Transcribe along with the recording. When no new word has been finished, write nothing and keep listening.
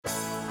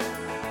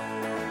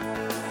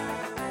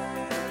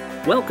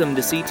Welcome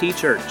to CT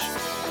Church.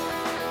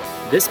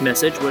 This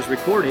message was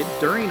recorded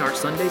during our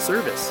Sunday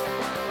service.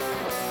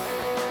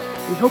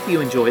 We hope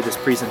you enjoy this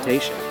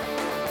presentation.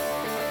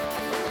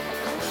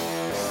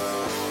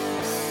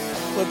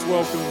 Let's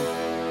welcome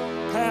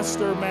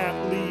Pastor Matt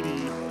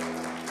Leedy.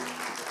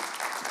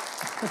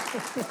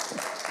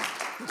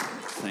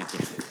 Thank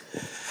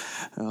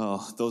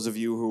you. Those of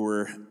you who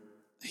were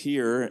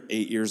here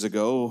 8 years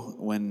ago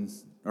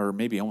or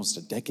maybe almost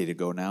a decade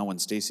ago now, when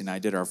Stacy and I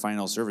did our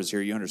final service here,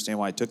 you understand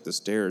why I took the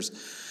stairs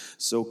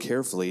so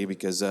carefully,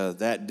 because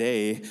that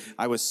day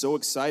I was so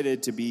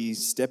excited to be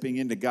stepping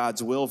into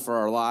God's will for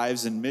our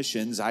lives and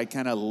missions. I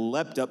kind of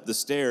leapt up the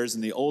stairs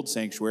in the old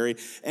sanctuary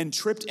and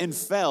tripped and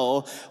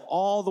fell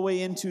all the way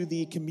into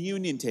the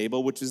communion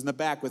table, which was in the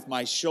back, with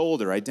my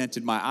shoulder. I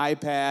dented my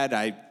iPad.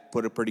 I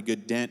put a pretty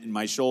good dent in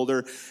my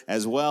shoulder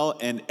as well,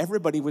 and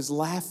everybody was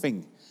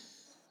laughing,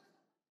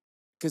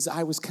 because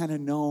I was kind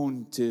of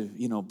known to,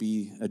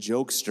 be a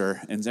jokester,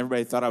 and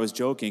everybody thought I was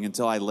joking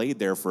until I laid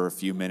there for a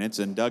few minutes,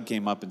 and Doug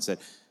came up and said,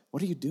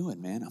 "What are you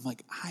doing, man?" I'm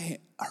like, "I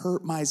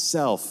hurt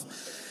myself."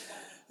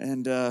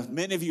 And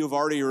many of you have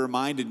already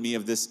reminded me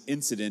of this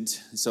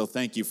incident, so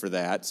thank you for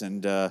that.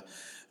 And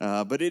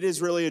but it is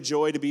really a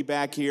joy to be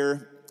back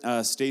here.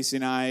 Stacy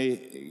and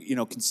I,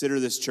 consider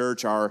this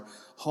church our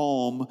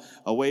home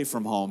away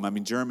from home. I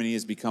mean, Germany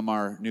has become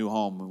our new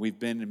home. We've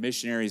been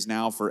missionaries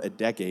now for a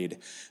decade,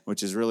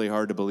 which is really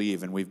hard to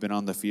believe, and we've been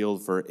on the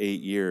field for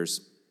 8 years.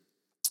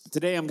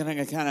 Today, I'm going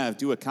to kind of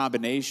do a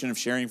combination of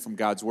sharing from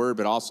God's Word,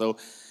 but also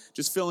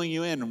just filling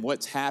you in on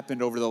what's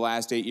happened over the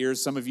last 8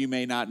 years. Some of you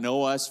may not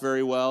know us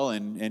very well,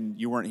 and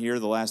you weren't here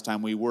the last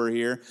time we were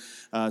here.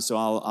 So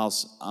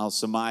I'll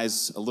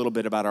surmise a little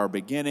bit about our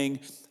beginning.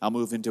 I'll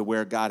move into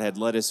where God had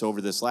led us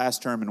over this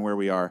last term and where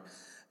we are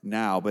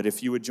now. But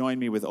if you would join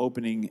me with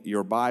opening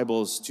your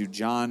Bibles to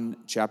John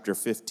chapter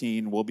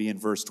 15, we'll be in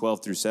verse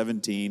 12 through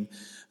 17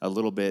 a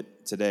little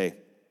bit today.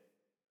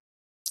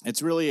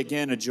 It's really,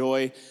 again, a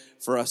joy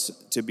for us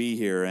to be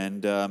here,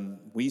 and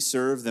we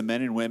serve the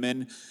men and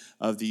women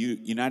of the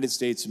United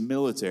States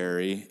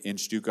military in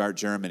Stuttgart,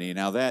 Germany.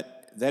 Now, that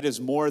is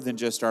more than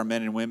just our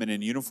men and women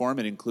in uniform.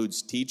 It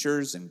includes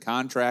teachers and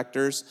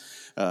contractors.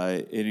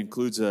 It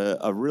includes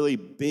a really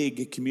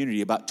big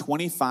community. About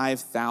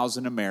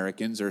 25,000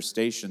 Americans are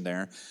stationed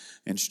there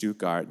in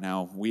Stuttgart.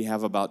 Now, we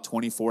have about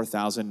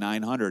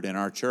 24,900 in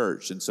our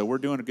church, and so we're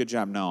doing a good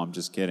job. No, I'm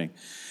just kidding.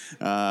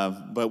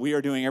 But we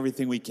are doing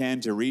everything we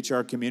can to reach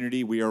our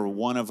community. We are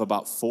one of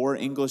about 4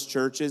 English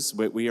churches,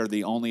 but we are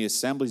the only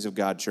Assemblies of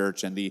God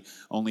church and the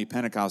only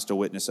Pentecostal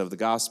witness of the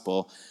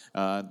gospel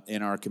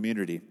in our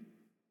community.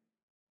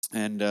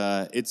 And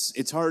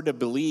it's hard to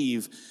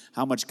believe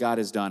how much God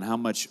has done, how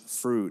much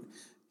fruit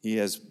He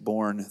has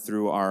borne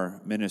through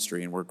our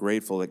ministry. And we're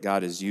grateful that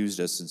God has used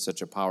us in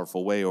such a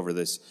powerful way over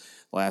this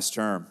last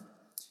term.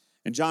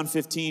 In John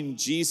 15,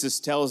 Jesus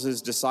tells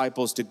His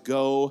disciples to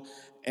go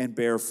and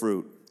bear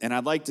fruit. And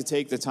I'd like to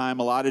take the time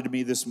allotted to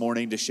me this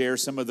morning to share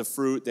some of the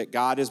fruit that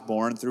God has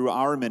borne through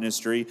our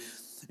ministry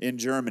in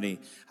Germany.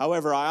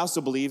 However, I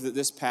also believe that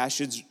this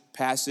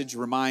passage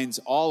reminds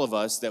all of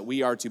us that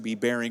we are to be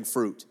bearing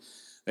fruit,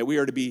 that we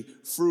are to be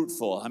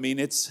fruitful. I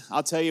mean,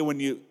 I'll tell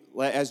you,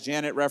 as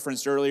Janet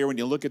referenced earlier, when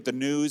you look at the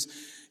news,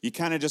 you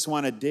kind of just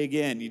want to dig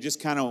in. You just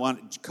kind of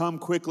want, "Come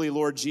quickly,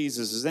 Lord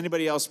Jesus." Has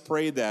anybody else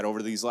prayed that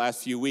over these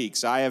last few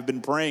weeks? I have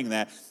been praying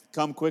that.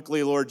 "Come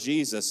quickly, Lord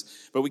Jesus."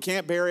 But we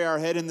can't bury our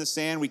head in the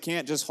sand. We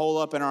can't just hole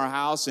up in our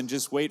house and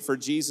just wait for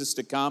Jesus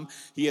to come.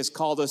 He has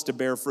called us to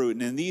bear fruit.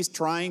 And in these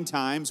trying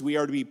times, we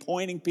are to be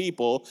pointing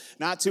people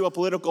not to a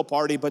political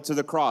party, but to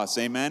the cross.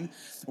 Amen?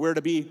 We're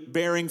to be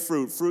bearing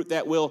fruit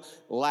that will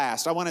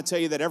last. I want to tell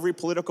you that every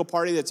political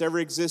party that's ever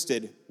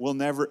existed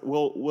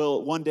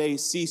will one day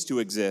cease to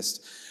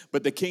exist.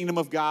 But the kingdom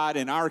of God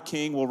and our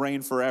King will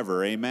reign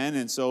forever. Amen?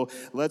 And so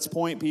let's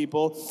point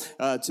people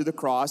to the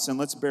cross, and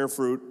let's bear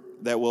fruit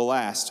that will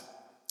last.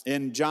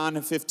 In John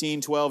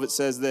 15:12, it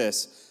says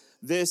this: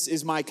 "This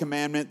is my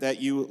commandment,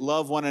 that you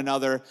love one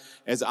another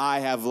as I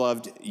have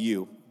loved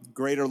you.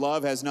 Greater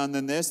love has none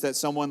than this, that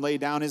someone lay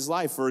down his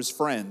life for his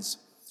friends.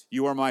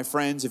 You are my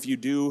friends if you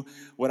do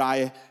what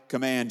I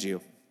command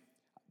you.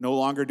 No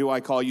longer do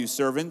I call you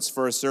servants,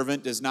 for a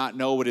servant does not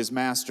know what his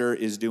master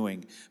is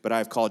doing, but I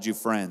have called you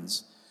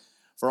friends.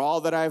 For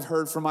all that I have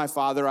heard from my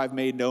Father I've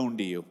made known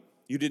to you.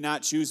 You did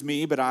not choose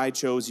me, but I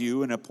chose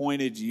you and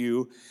appointed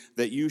you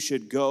that you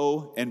should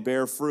go and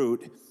bear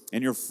fruit,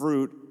 and your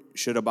fruit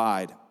should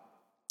abide,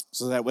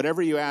 so that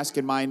whatever you ask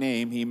in my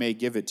name, He may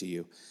give it to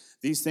you.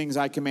 These things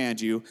I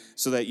command you,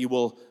 so that you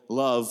will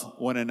love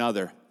one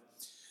another."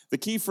 The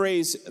key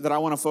phrase that I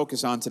want to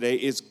focus on today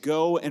is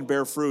 "go and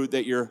bear fruit,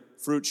 that your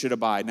fruit should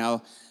abide."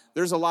 Now,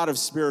 there's a lot of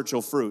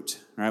spiritual fruit,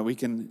 right? We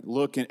can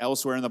look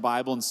elsewhere in the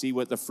Bible and see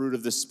what the fruit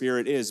of the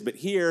Spirit is. But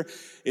here,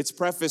 it's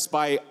prefaced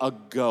by a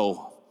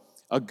go.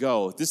 A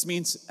go. This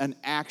means an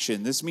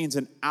action. This means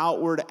an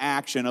outward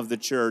action of the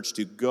church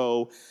to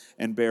go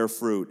and bear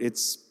fruit.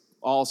 It's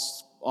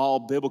all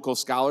biblical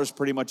scholars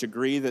pretty much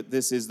agree that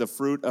this is the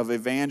fruit of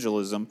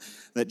evangelism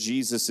that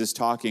Jesus is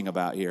talking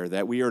about here,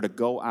 that we are to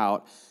go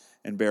out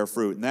and bear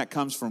fruit. And that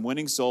comes from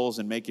winning souls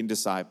and making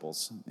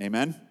disciples.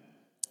 Amen?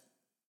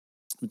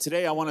 And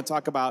today I want to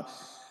talk about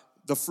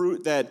the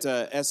fruit that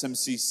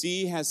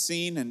SMCC has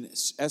seen, and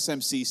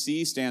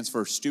SMCC stands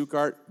for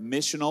Stuttgart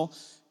Missional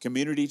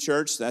Community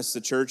Church. That's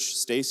the church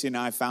Stacy and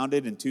I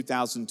founded in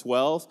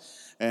 2012,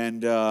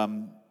 and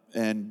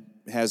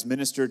has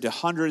ministered to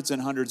hundreds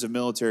and hundreds of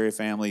military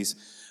families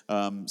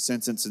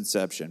since its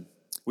inception.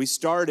 We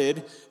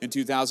started in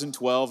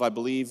 2012, I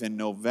believe in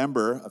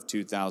November of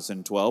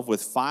 2012,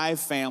 with 5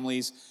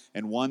 families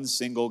and 1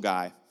 single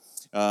guy.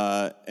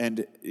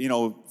 And, you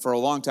know, for a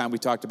long time we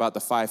talked about the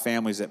 5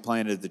 families that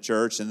planted the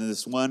church, and then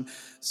this one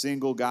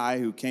single guy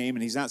who came,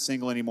 and he's not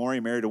single anymore. He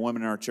married a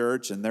woman in our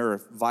church, and they're a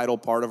vital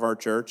part of our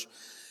church.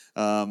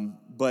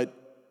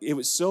 But it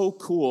was so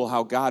cool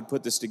how God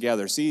put this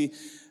together. See,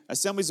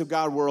 Assemblies of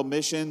God World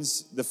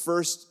Missions, the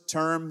first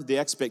term, the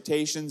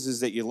expectations is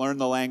that you learn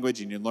the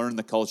language and you learn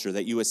the culture,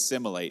 that you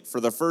assimilate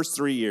for the first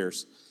 3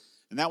 years.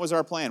 And that was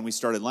our plan. We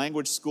started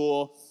language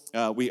school.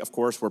 We, of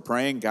course, were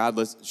praying, God,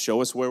 let's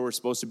show us where we're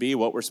supposed to be,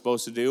 what we're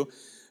supposed to do.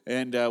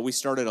 And we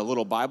started a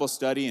little Bible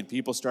study, and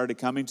people started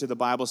coming to the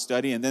Bible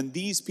study. And then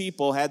these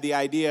people had the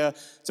idea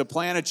to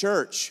plant a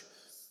church.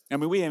 I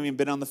mean, we haven't even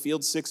been on the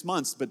field 6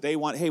 months, but they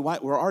want, hey,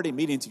 we're already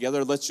meeting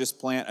together. Let's just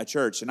plant a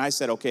church. And I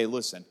said, okay,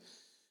 listen,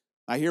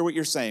 I hear what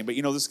you're saying, but,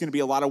 you know, this is going to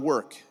be a lot of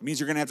work. It means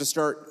you're going to have to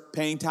start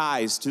paying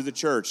tithes to the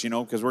church, you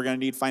know, because we're going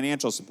to need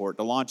financial support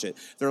to launch it.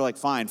 They're like,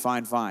 fine.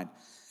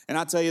 And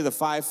I'll tell you, the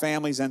 5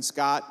 families and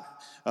Scott,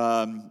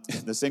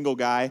 the single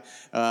guy,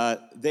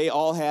 they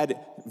all had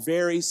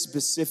very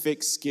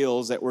specific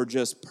skills that were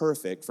just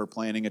perfect for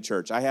planning a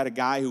church. I had a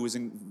guy who was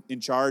in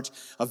charge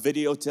of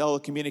video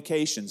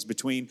telecommunications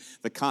between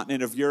the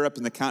continent of Europe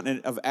and the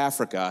continent of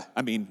Africa.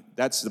 I mean,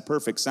 that's the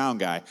perfect sound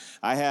guy.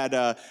 I had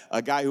a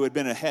guy who had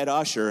been a head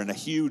usher in a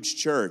huge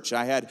church.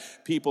 I had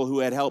people who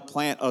had helped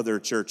plant other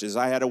churches.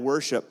 I had a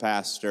worship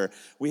pastor.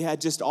 We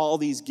had just all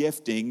these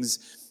giftings.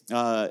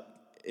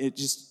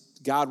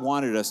 God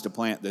wanted us to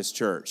plant this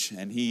church,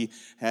 and he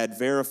had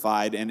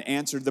verified and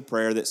answered the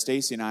prayer that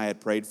Stacy and I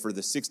had prayed for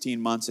the 16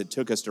 months it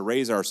took us to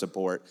raise our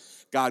support.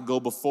 God, go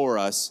before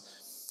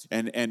us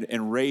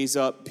and raise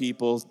up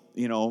people,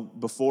 you know,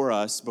 before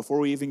us, before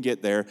we even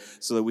get there,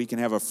 so that we can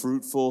have a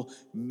fruitful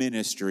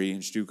ministry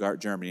in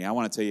Stuttgart, Germany. I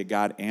want to tell you,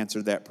 God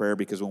answered that prayer,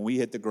 because when we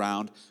hit the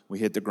ground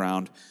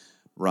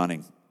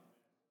running.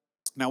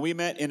 Now, we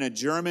met in a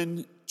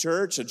German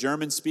church, a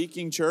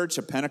German-speaking church,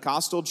 a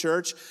Pentecostal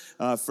church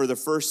for the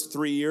first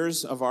 3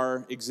 years of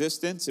our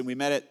existence, and we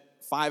met at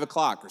 5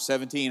 o'clock or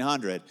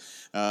 1700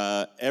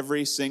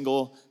 every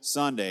single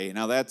Sunday.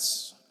 Now,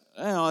 that's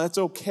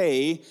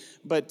okay,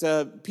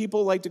 but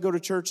people like to go to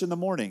church in the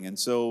morning, and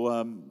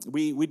so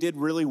we did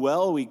really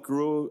well. We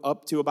grew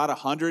up to about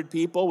 100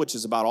 people, which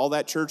is about all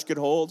that church could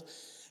hold,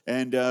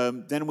 and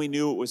then we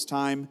knew it was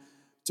time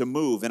to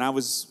move, and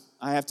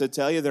I have to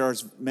tell you, there are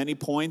many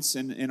points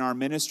in our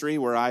ministry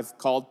where I've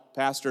called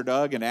Pastor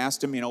Doug and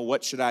asked him, you know,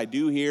 what should I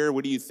do here?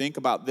 What do you think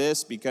about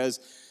this? Because,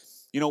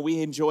 you know,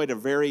 we enjoyed a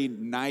very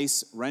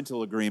nice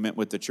rental agreement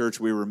with the church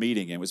we were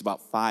meeting in. It was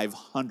about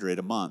 $500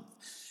 a month.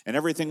 And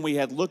everything we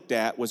had looked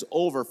at was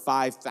over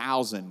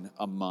 $5,000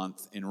 a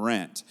month in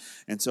rent.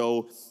 And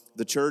so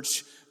the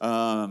church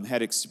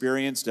had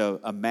experienced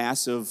a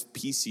massive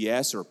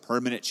PCS, or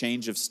permanent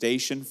change of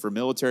station, for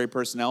military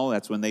personnel.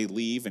 That's when they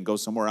leave and go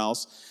somewhere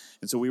else.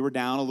 And so we were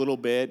down a little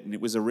bit, and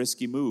it was a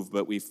risky move,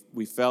 but we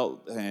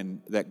felt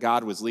that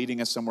God was leading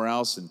us somewhere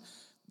else,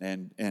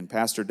 and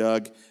Pastor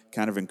Doug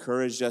kind of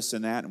encouraged us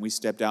in that, and we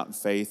stepped out in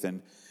faith,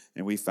 and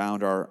we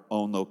found our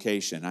own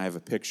location. I have a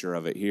picture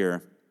of it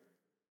here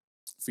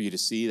for you to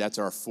see. That's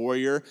our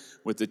foyer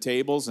with the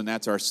tables, and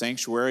that's our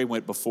sanctuary.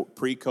 Went before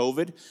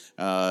pre-COVID.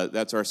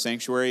 That's our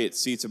sanctuary. It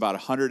seats about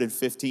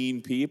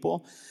 115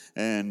 people,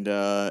 and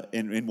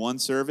in one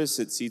service,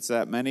 it seats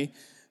that many.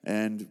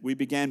 And we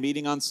began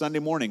meeting on Sunday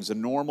mornings, a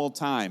normal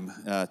time,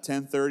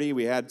 10:30.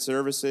 We had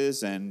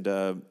services, and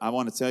I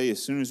want to tell you,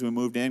 as soon as we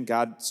moved in,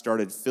 God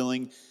started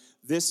filling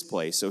this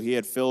place. So he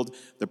had filled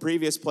the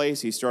previous place.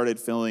 He started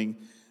filling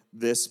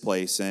this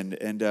place. And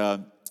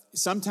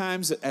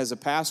sometimes, as a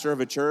pastor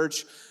of a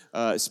church,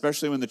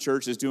 especially when the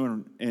church is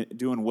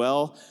doing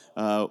well,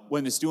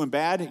 when it's doing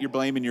bad, you're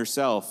blaming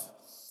yourself.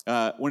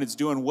 When it's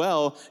doing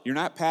well, you're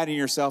not patting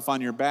yourself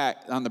on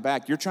the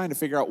back. You're trying to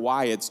figure out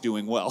why it's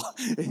doing well.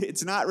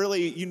 It's not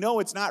really,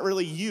 it's not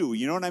really you.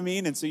 You know what I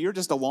mean? And so you're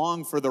just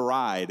along for the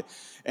ride.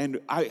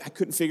 And I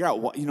couldn't figure out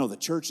what, the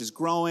church is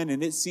growing,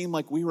 and it seemed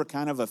like we were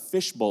kind of a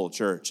fishbowl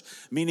church,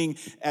 meaning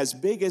as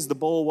big as the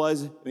bowl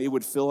was, it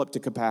would fill up to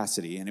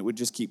capacity, and it would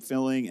just keep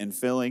filling and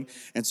filling.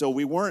 And so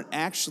we weren't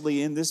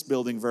actually in this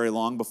building very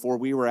long before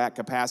we were at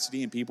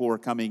capacity, and people were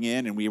coming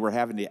in, and we were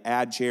having to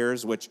add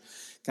chairs, which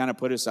kind of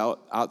put us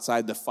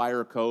outside the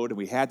fire code.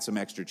 We had some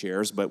extra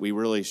chairs, but we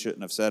really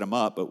shouldn't have set them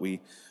up, but we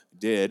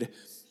did.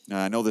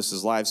 I know this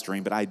is live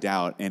stream, but I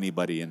doubt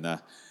anybody in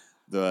the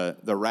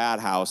rat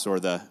house or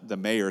the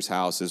mayor's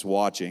house is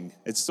watching.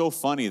 It's so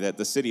funny that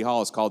the city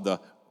hall is called the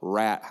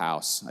rat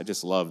house. I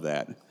just love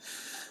that.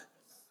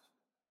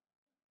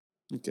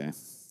 Okay.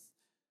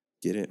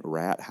 Get it?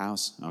 Rat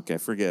house? Okay,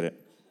 forget it.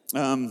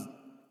 I'm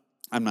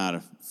not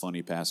a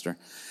funny pastor.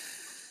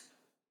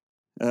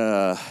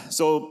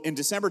 So in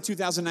December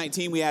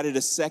 2019, we added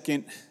a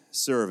second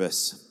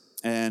service.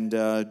 And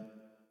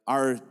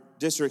our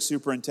district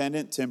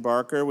superintendent, Tim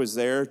Barker, was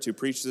there to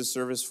preach this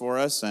service for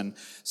us. And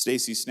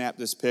Stacy snapped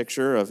this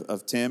picture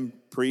of Tim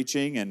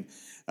preaching.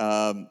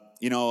 And,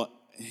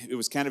 it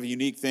was kind of a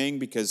unique thing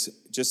because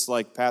just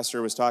like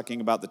Pastor was talking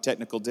about the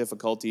technical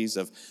difficulties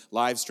of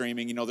live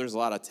streaming, there's a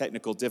lot of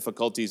technical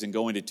difficulties in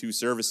going to two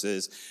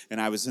services. And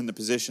I was in the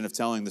position of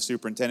telling the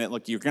superintendent,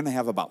 look, you're going to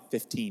have about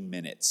 15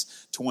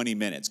 minutes, 20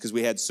 minutes, because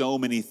we had so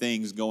many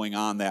things going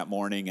on that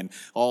morning and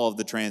all of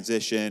the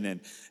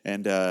transition.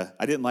 And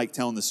I didn't like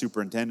telling the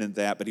superintendent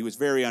that, but he was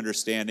very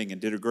understanding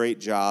and did a great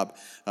job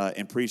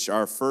and preached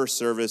our first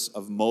service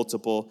of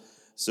multiple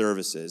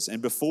services.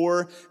 And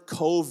before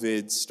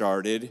COVID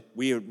started,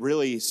 we had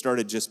really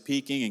started just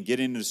peaking and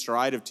getting into the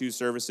stride of two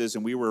services,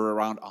 and we were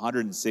around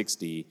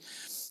 160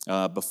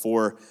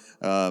 before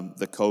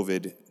the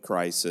COVID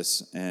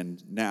crisis.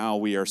 And now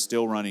we are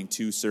still running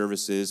two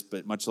services,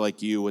 but much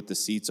like you, with the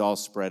seats all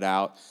spread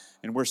out,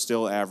 and we're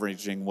still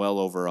averaging well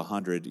over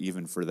 100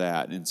 even for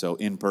that. And so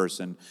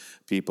in-person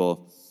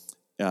people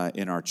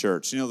in our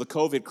church. The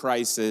COVID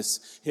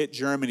crisis hit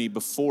Germany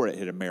before it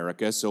hit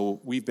America,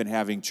 so we've been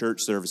having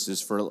church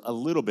services for a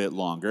little bit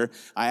longer.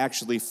 I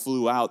actually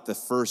flew out the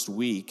first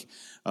week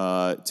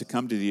to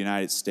come to the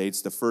United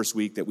States, the first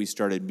week that we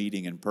started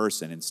meeting in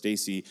person, and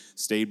Stacy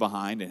stayed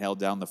behind and held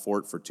down the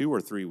fort for 2 or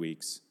 3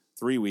 weeks.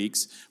 3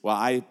 weeks, while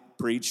I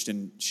preached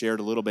and shared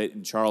a little bit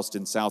in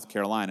Charleston, South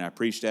Carolina. I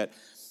preached at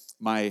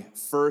my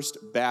First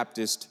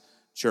Baptist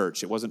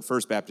church. It wasn't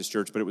First Baptist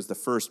Church, but it was the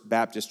First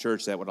Baptist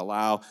Church that would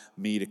allow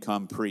me to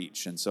come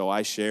preach. And so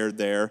I shared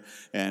there,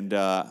 and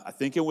I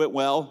think it went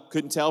well.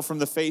 Couldn't tell from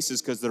the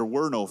faces because there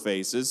were no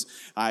faces.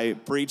 I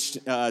preached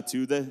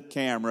to the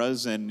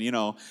cameras, and,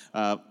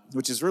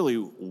 which is really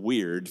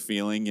weird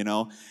feeling,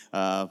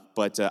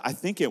 but I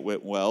think it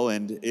went well.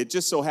 And it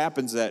just so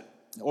happens that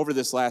over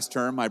this last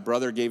term, my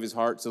brother gave his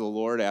heart to the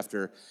Lord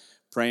after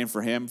praying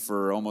for him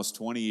for almost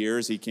 20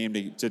 years. He came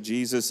to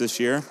Jesus this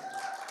year.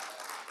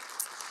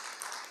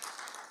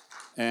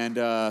 And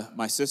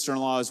my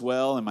sister-in-law as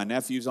well, and my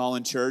nephew's all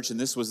in church, and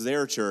this was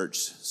their church.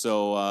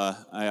 So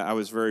I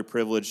was very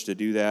privileged to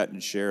do that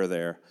and share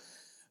there.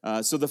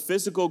 So the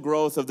physical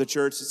growth of the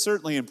church is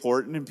certainly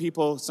important, and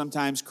people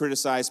sometimes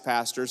criticize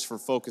pastors for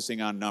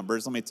focusing on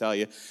numbers. Let me tell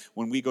you,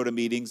 when we go to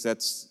meetings,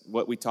 that's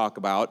what we talk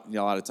about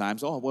a lot of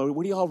times. Oh, well,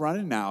 what are you all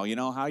running now?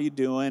 How you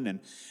doing?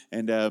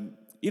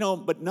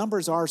 But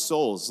numbers are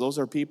souls. Those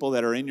are people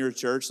that are in your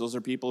church. Those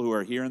are people who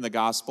are hearing the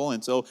gospel.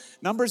 And so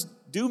numbers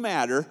do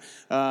matter,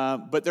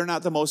 but they're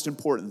not the most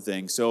important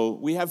thing. So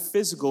we have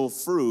physical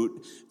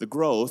fruit, the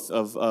growth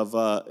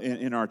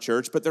in our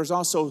church, but there's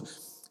also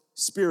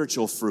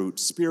spiritual fruit,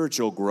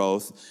 spiritual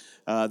growth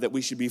that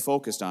we should be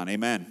focused on.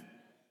 Amen.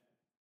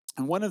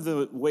 And one of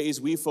the ways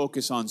we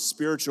focus on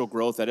spiritual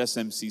growth at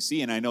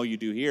SMCC, and I know you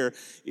do here,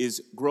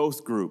 is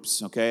growth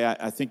groups, okay?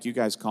 I think you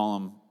guys call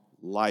them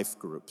life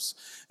groups.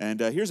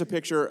 And here's a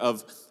picture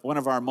of one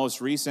of our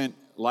most recent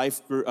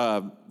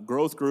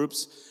growth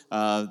groups.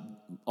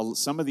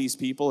 Some of these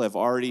people have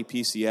already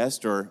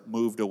PCS'd or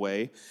moved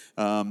away.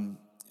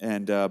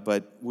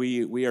 But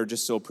we are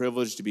just so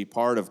privileged to be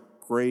part of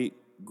great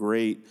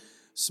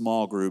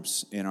small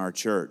groups in our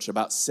church.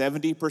 About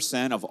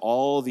 70% of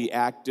all the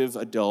active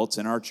adults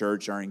in our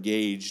church are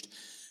engaged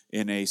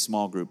in a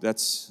small group.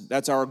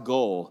 That's our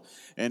goal.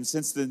 And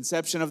since the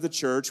inception of the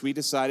church, we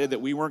decided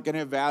that we weren't going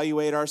to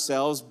evaluate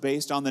ourselves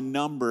based on the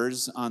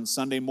numbers on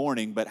Sunday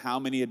morning, but how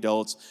many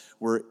adults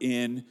were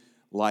in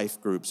life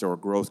groups or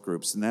growth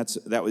groups. And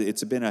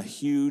it's been a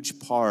huge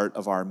part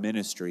of our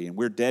ministry. And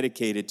we're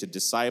dedicated to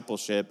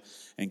discipleship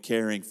and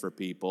caring for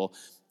people.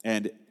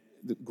 And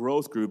the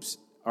growth groups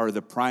are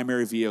the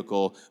primary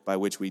vehicle by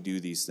which we do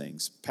these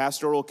things.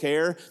 Pastoral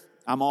care,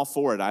 I'm all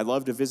for it. I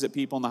love to visit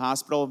people in the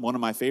hospital. One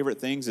of my favorite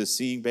things is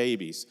seeing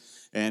babies.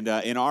 And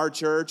in our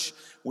church,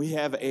 we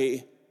have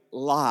a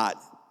lot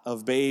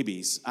of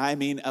babies. I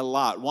mean, a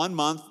lot. 1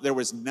 month, there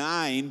was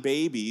 9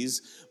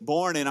 babies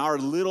born in our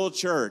little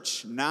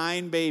church.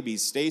 9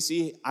 babies.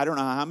 Stacy, I don't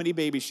know how many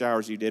baby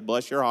showers you did.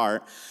 Bless your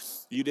heart.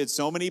 You did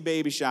so many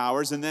baby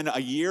showers. And then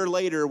a year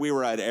later, we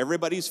were at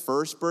everybody's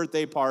first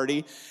birthday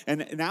party.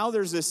 And now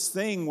there's this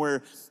thing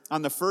where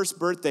on the first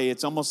birthday,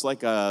 it's almost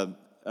like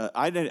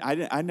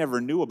I never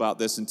knew about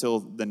this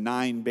until the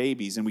 9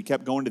 babies, and we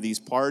kept going to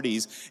these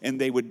parties, and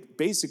they would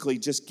basically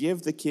just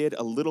give the kid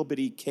a little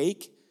bitty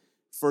cake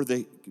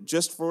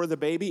just for the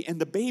baby, and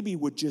the baby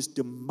would just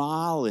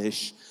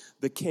demolish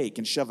the cake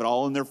and shove it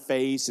all in their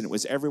face, and it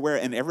was everywhere,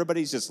 and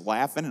everybody's just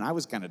laughing, and I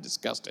was kind of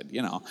disgusted,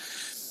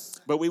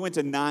 But we went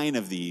to 9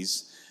 of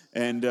these,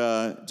 and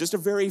just a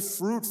very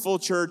fruitful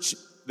church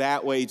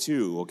that way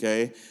too,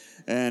 okay?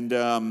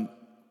 And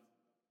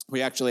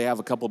we actually have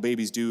a couple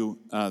babies due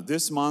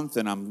this month,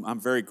 and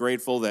I'm very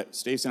grateful that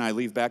Stacey and I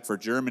leave back for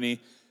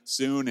Germany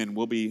soon, and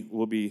we'll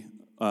be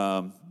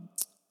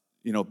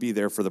be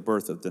there for the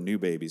birth of the new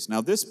babies.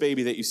 Now, this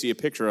baby that you see a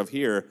picture of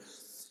here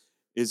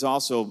is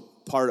also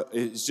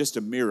is just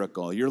a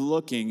miracle. You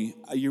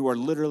are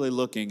literally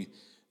looking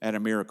at a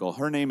miracle.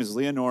 Her name is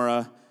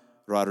Leonora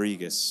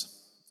Rodriguez,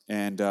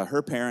 and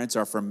her parents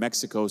are from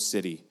Mexico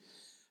City.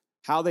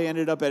 How they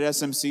ended up at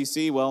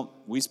SMCC?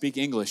 Well, we speak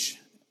English.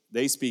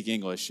 They speak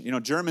English.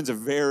 German's a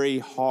very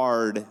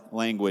hard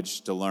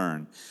language to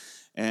learn.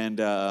 And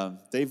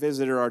they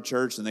visited our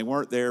church, and they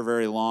weren't there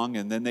very long.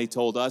 And then they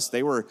told us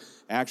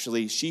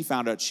she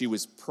found out she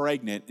was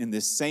pregnant in the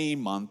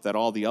same month that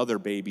all the other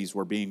babies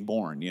were being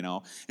born,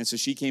 And so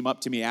she came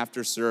up to me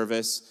after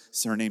service.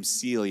 Her name's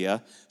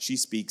Celia. She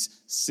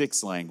speaks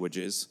 6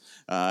 languages.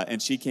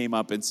 And she came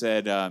up and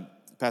said,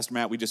 Pastor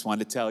Matt, we just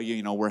wanted to tell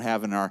you, we're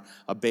having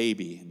a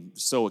baby, and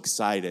so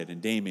excited,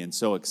 and Damien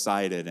so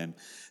excited.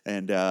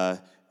 And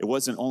it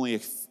wasn't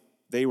only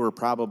they were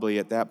probably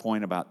at that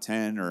point about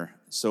 10 or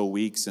so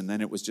weeks, and then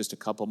it was just a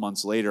couple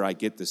months later, I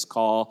get this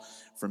call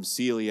from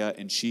Celia,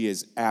 and she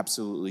is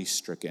absolutely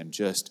stricken,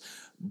 just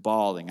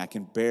bawling.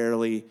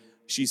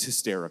 She's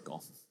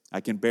hysterical.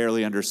 I can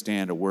barely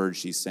understand a word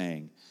she's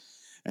saying.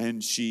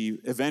 And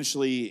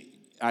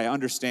I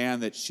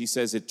understand that she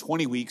says at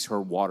 20 weeks,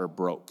 her water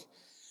broke.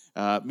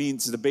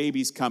 Means the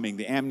baby's coming.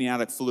 The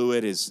amniotic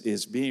fluid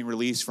is being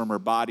released from her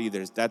body.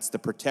 That's the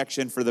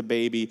protection for the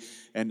baby,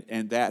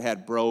 and that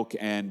had broke,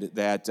 and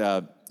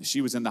that she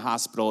was in the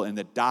hospital, and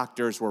the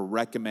doctors were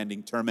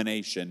recommending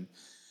termination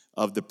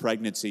of the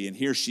pregnancy. And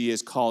here she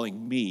is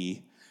calling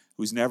me,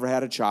 who's never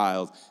had a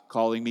child,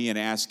 calling me and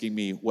asking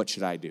me, what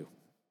should I do?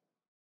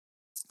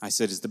 I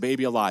said, is the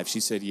baby alive? She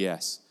said,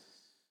 yes.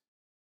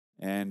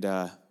 And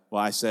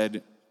I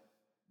said,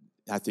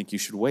 I think you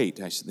should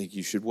wait. I think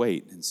you should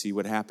wait and see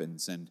what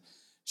happens. And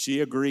she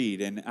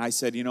agreed. And I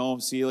said,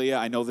 Celia,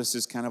 I know this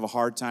is kind of a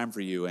hard time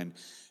for you,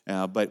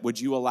 but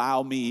would you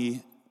allow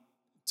me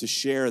to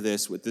share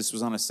this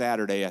was on a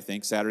Saturday, I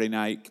think, Saturday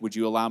night. Would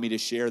you allow me to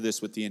share this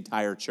with the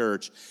entire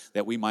church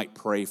that we might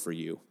pray for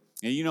you?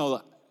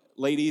 And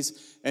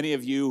ladies, any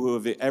of you who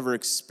have ever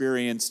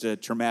experienced a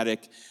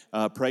traumatic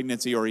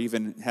pregnancy or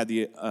even had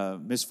the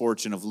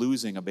misfortune of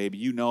losing a baby,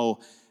 you know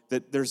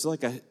that there's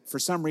for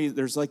some reason,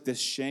 there's this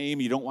shame.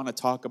 You don't want to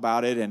talk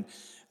about it. And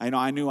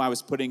I knew I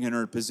was putting her in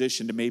a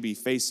position to maybe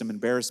face some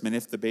embarrassment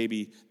if the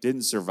baby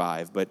didn't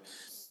survive. But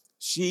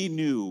she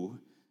knew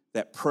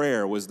that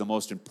prayer was the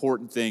most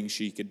important thing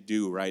she could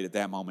do right at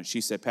that moment.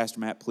 She said, Pastor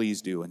Matt, please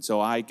do. And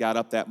so I got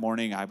up that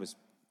morning. I was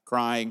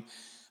crying.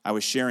 I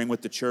was sharing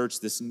with the church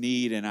this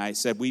need, and I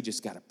said, we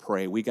just got to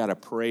pray. We got to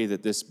pray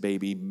that this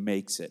baby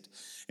makes it.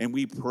 And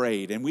we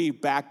prayed, and we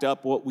backed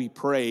up what we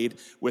prayed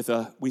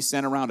we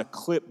sent around a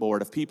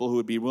clipboard of people who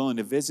would be willing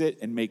to visit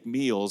and make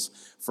meals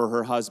for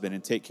her husband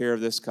and take care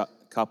of this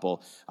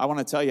couple. I want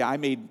to tell you, I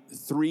made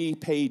 3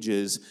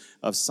 pages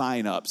of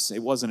sign-ups.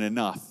 It wasn't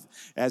enough.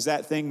 As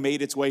that thing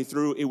made its way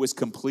through, it was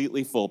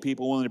completely full.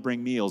 People willing to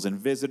bring meals and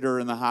visit her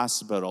in the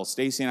hospital.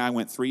 Stacy and I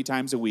went 3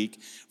 times a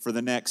week for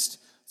the next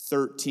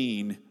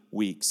 13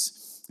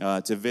 weeks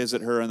to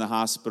visit her in the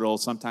hospital,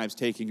 sometimes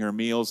taking her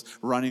meals,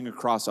 running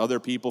across other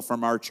people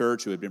from our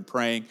church who had been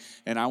praying.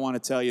 And I want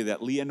to tell you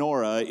that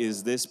Leonora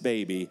is this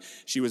baby.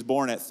 She was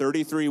born at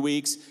 33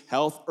 weeks,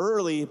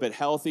 early but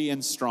healthy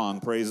and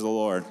strong. Praise the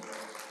Lord.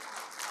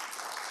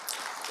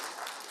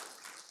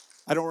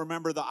 I don't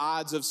remember the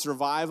odds of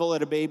survival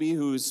at a baby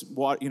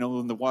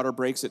when the water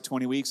breaks at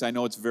 20 weeks. I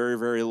know it's very,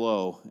 very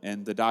low,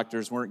 and the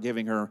doctors weren't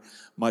giving her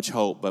much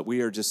hope. But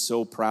we are just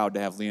so proud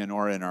to have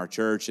Leonora in our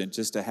church and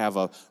just to have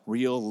a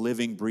real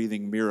living,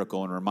 breathing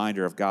miracle and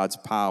reminder of God's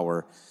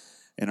power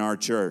in our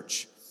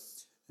church.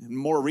 And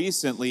more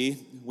recently,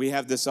 we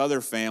have this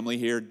other family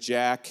here,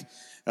 Jack.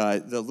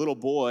 The little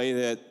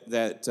boy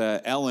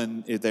that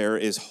Ellen there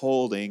is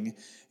holding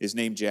is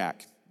named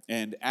Jack.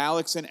 And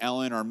Alex and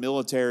Ellen are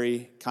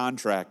military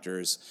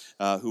contractors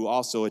who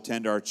also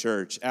attend our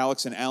church.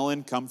 Alex and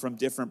Ellen come from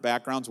different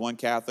backgrounds, one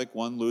Catholic,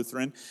 one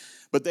Lutheran,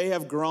 but they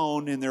have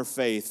grown in their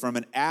faith from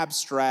an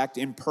abstract,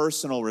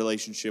 impersonal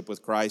relationship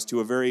with Christ to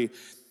a very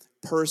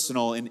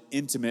personal and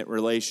intimate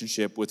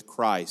relationship with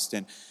Christ.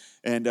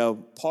 And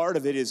part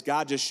of it is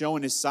God just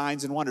showing his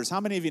signs and wonders. How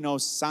many of you know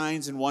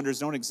signs and wonders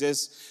don't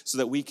exist so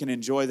that we can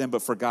enjoy them,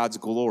 but for God's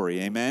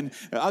glory? Amen?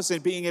 Us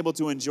being able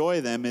to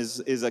enjoy them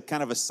is a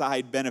kind of a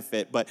side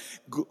benefit, but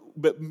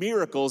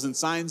miracles and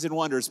signs and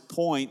wonders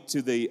point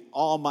to the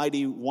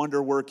almighty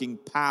wonder-working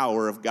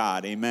power of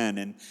God.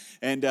 Amen?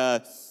 And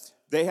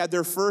they had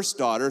their first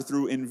daughter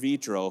through in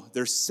vitro.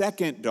 Their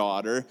second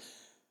daughter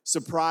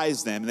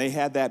surprised them. They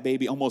had that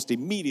baby almost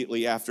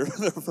immediately after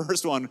the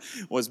first one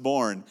was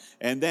born.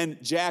 And then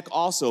Jack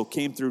also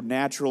came through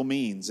natural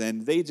means.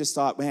 And they just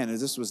thought, man,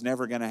 this was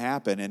never going to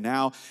happen. And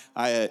now,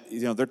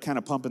 they're kind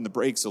of pumping the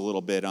brakes a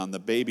little bit on the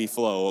baby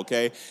flow,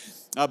 okay?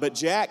 But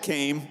Jack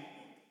came,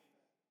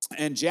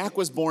 and Jack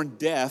was born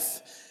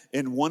deaf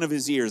in one of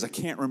his ears. I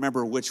can't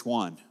remember which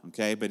one,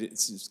 okay? But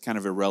it's kind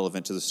of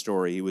irrelevant to the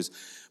story. He was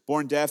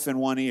born deaf in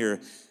one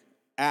ear.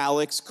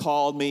 Alex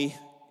called me.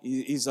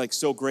 he's like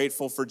so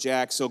grateful for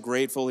Jack, so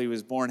grateful he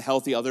was born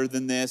healthy other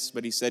than this.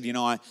 But he said,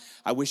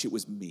 I wish it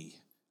was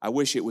me. I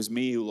wish it was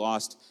me who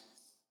lost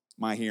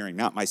my hearing,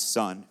 not my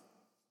son.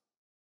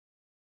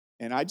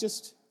 And I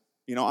just,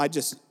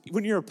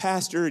 when you're a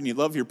pastor and you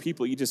love your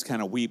people, you just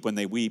kind of weep when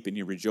they weep and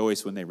you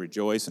rejoice when they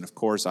rejoice. And of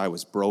course, I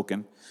was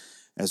broken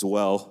as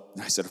well.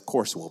 And I said, of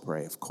course we'll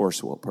pray. Of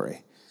course we'll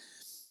pray.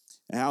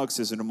 And Alex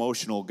is an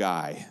emotional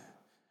guy.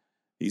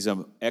 He's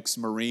an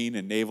ex-Marine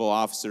and naval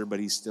officer, but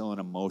he's still an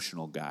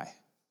emotional guy.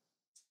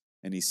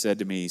 And he said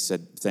to me,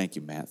 thank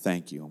you, Matt,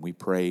 thank you. And we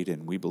prayed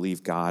and we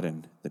believed God,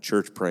 and the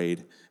church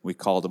prayed. We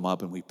called him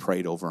up and we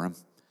prayed over him.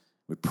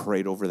 We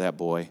prayed over that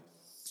boy.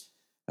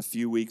 A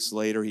few weeks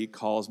later, he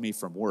calls me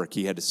from work.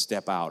 He had to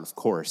step out, of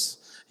course.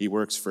 He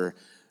works for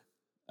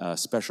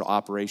Special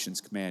Operations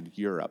Command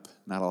Europe.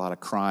 Not a lot of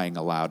crying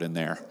allowed in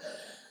there.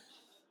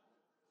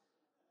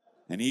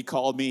 And he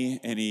called me,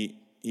 and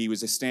he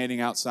was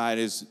standing outside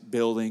his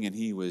building, and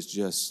he was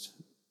just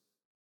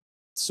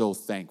so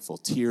thankful.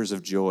 Tears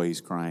of joy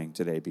he's crying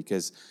today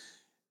because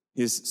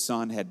his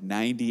son had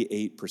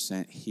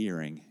 98%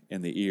 hearing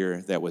in the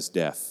ear that was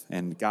deaf,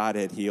 and God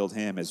had healed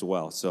him as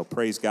well. So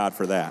praise God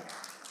for that.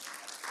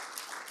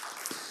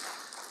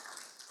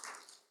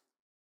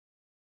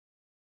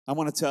 I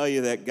want to tell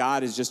you that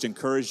God has just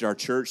encouraged our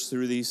church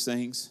through these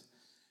things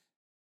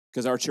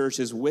because our church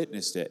has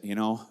witnessed it,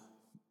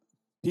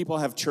 People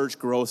have church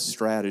growth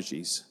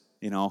strategies,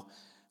 Well,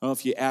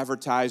 if you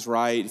advertise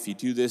right, if you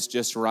do this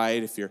just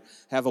right, if you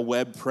have a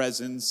web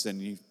presence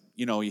and you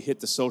hit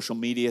the social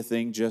media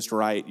thing just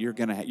right, you're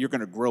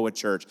gonna grow a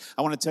church.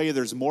 I want to tell you,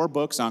 there's more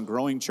books on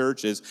growing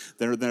churches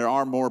than there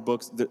are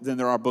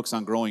books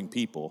on growing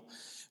people.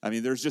 I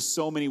mean, there's just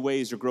so many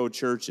ways to grow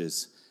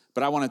churches.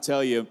 But I want to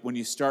tell you, when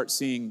you start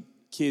seeing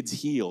kids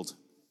healed,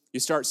 you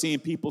start seeing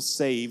people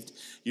saved,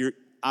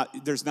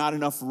 there's not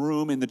enough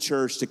room in the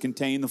church to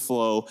contain the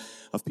flow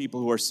of people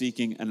who are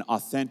seeking an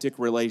authentic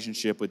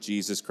relationship with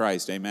Jesus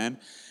Christ. Amen?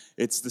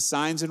 It's the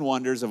signs and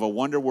wonders of a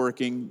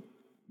wonder-working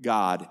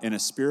God in a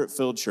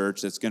Spirit-filled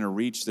church that's going to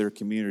reach their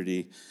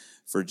community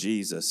for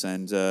Jesus.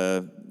 And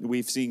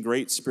we've seen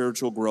great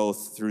spiritual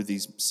growth through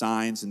these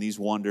signs and these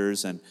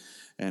wonders, and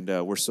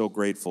we're so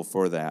grateful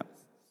for that.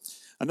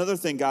 Another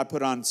thing God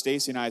put on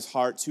Stacy and I's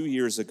heart 2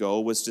 years ago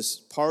was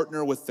to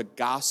partner with the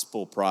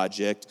Gospel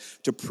Project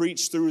to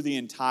preach through the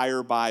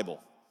entire Bible.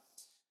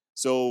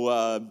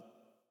 So,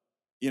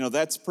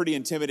 that's pretty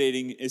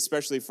intimidating,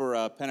 especially for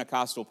a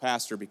Pentecostal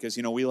pastor, because,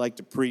 we like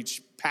to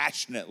preach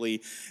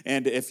passionately.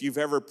 And if you've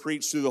ever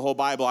preached through the whole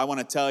Bible, I want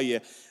to tell you,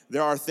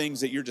 there are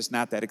things that you're just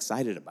not that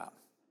excited about.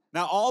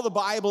 Now, all the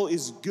Bible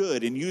is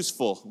good and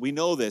useful. We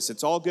know this.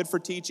 It's all good for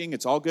teaching.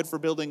 It's all good for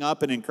building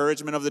up and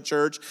encouragement of the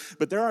church.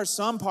 But there are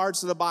some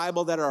parts of the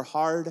Bible that are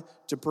hard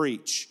to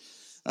preach.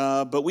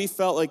 But we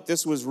felt like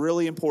this was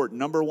really important.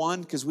 Number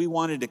one, because we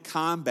wanted to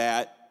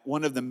combat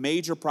one of the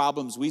major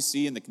problems we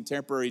see in the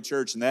contemporary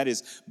church, and that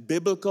is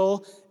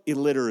biblical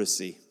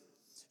illiteracy.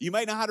 You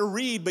might know how to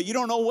read, but you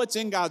don't know what's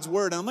in God's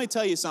word. And let me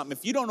tell you something.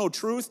 If you don't know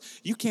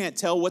truth, you can't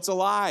tell what's a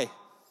lie.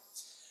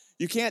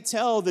 You can't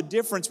tell the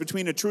difference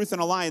between a truth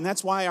and a lie, and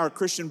that's why our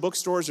Christian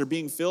bookstores are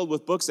being filled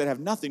with books that have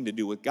nothing to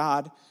do with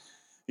God,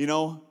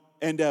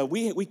 and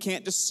we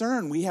can't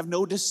discern. We have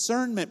no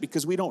discernment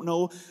because we don't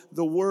know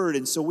the Word,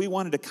 and so we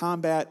wanted to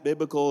combat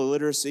biblical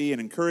illiteracy and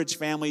encourage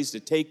families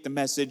to take the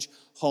message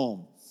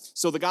home.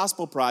 So the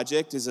Gospel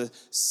Project is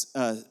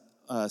a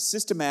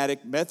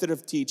systematic method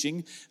of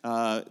teaching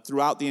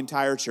throughout the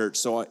entire church.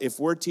 So if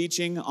we're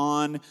teaching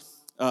on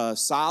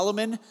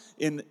Solomon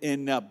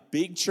in a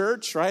big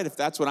church, right? If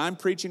that's what I'm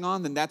preaching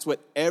on, then that's what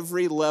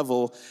every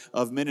level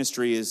of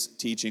ministry is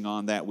teaching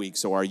on that week.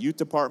 So our youth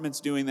department's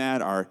doing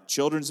that, our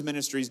children's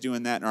ministry is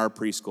doing that, and our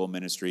preschool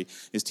ministry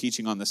is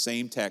teaching on the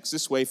same text.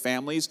 This way,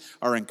 families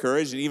are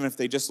encouraged, and even if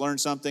they just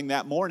learned something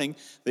that morning,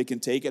 they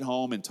can take it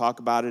home and talk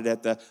about it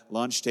at the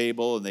lunch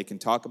table, and they can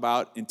talk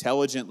about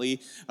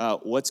intelligently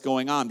what's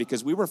going on.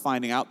 Because we were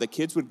finding out that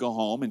kids would go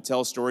home and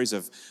tell stories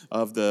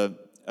of the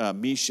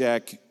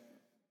Meshach,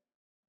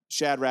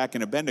 Shadrach,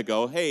 and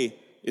Abednego. Hey,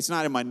 it's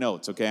not in my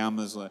notes, okay? I'm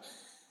just like,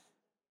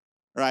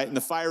 right, in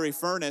the fiery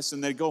furnace,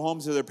 and they'd go home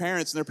to their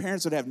parents, and their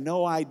parents would have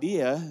no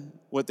idea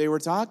what they were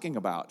talking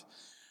about.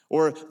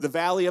 Or the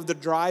valley of the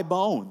dry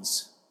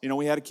bones.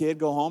 We had a kid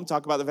go home,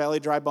 talk about the valley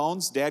of dry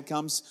bones. Dad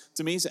comes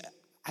to me and says,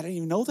 I didn't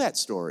even know that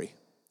story,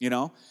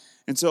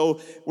 And so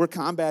we're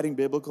combating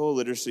biblical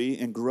literacy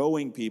and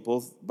growing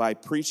people by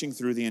preaching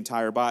through the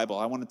entire Bible.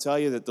 I want to tell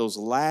you that those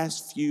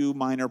last few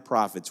minor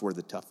prophets were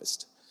the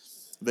toughest.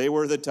 They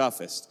were the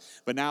toughest.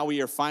 But now we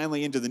are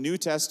finally into the New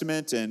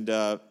Testament, and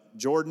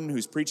Jordan,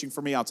 who's preaching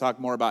for me, I'll talk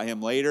more about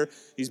him later.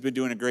 He's been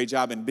doing a great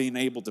job in being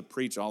able to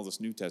preach all this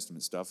New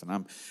Testament stuff,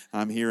 and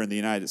I'm here in the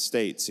United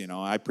States.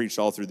 I preached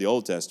all through the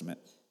Old Testament.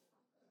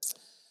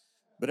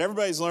 But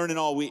everybody's learning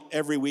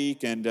every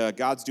week, and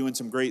God's doing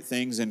some great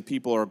things, and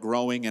people are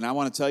growing. And I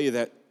want to tell you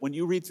that when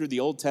you read through the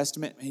Old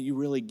Testament, man, you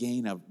really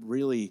gain a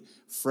really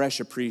fresh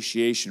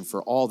appreciation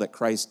for all that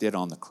Christ did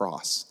on the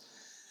cross.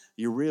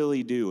 You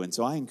really do. And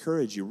so I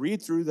encourage you,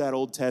 read through that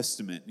Old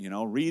Testament,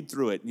 read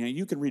through it.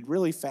 You can read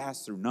really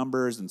fast through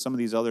Numbers and some of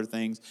these other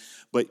things,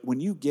 but when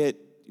you get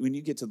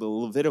to the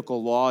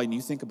Levitical law and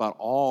you think about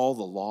all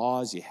the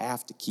laws you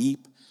have to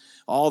keep,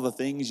 all the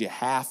things you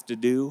have to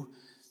do,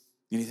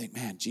 and you think,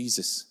 man,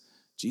 Jesus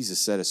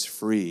set us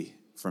free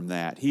from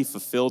that. He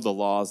fulfilled the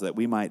laws that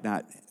we might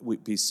not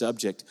be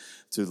subject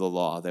to the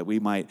law, that we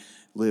might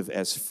live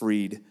as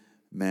freed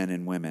men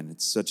and women.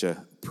 It's such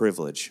a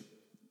privilege.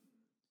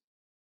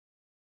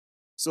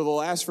 So the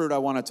last fruit I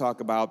want to talk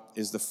about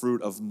is the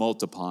fruit of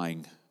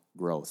multiplying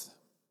growth.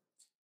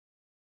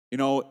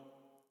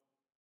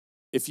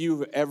 If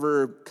you've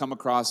ever come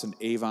across an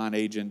Avon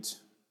agent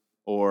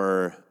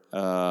or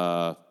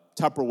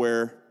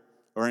Tupperware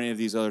or any of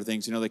these other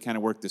things, they kind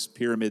of work this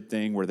pyramid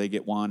thing where they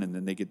get one and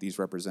then they get these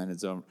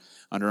representatives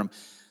under them.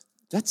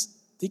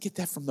 They get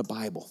that from the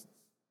Bible.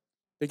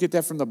 They get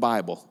that from the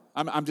Bible.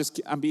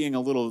 I'm being a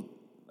little,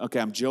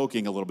 I'm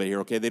joking a little bit here,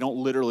 okay? They don't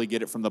literally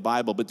get it from the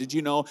Bible, but did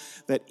you know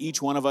that each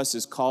one of us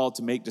is called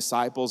to make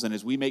disciples, and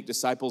as we make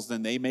disciples,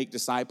 then they make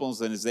disciples,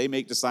 and as they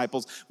make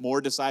disciples, more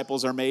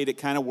disciples are made. It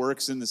kind of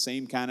works in the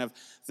same kind of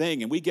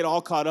thing, and we get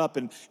all caught up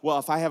in, well,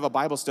 if I have a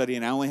Bible study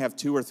and I only have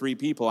 2 or 3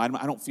 people, I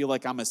don't feel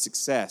like I'm a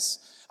success.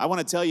 I want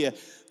to tell you,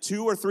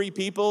 2 or 3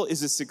 people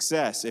is a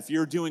success if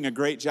you're doing a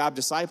great job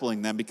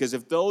discipling them, because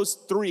if those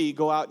 3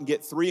 go out and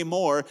get 3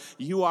 more,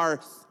 you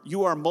are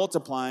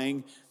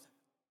multiplying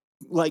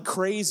like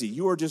crazy.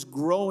 You are just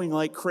growing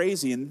like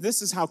crazy. And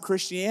this is how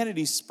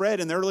Christianity spread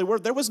in the early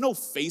world. There was no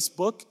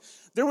Facebook.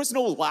 There was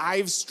no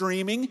live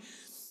streaming.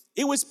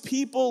 It was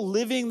people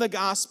living the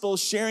gospel,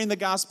 sharing the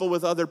gospel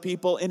with other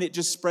people, and it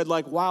just spread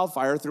like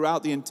wildfire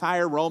throughout the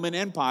entire Roman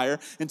Empire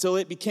until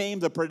it became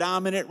the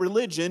predominant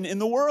religion in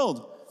the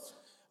world.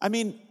 I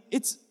mean,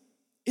 it's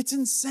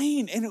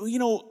insane. And,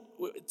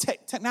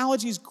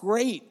 technology is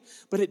great,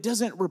 but it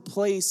doesn't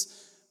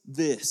replace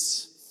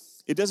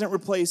this. It doesn't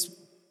replace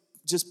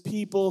just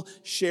people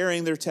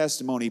sharing their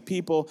testimony,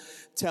 people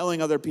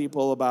telling other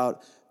people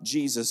about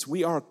Jesus.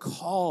 We are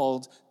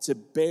called to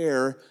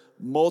bear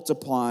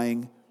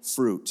multiplying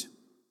fruit.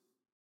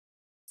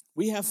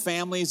 We have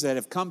families that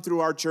have come through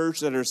our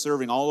church that are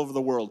serving all over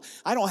the world.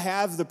 I don't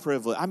have the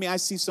privilege. I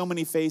see so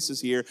many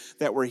faces here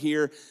that were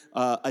here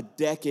a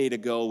decade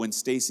ago when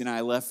Stacy and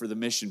I left for the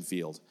mission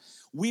field.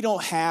 We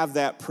don't have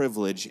that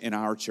privilege in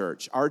our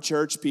church. Our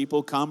church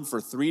people come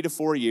for 3 to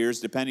 4 years,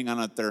 depending on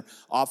if they're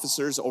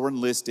officers or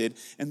enlisted,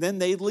 and then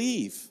they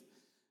leave.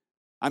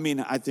 I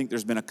think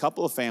there's been a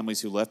couple of families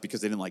who left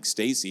because they didn't like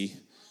Stacy.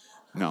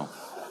 No.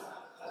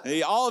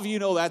 Hey, all of you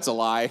know that's a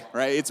lie,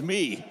 right? It's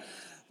me.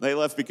 They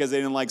left because they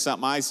didn't like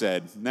something I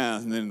said. Nah,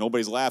 and then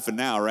nobody's laughing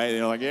now, right?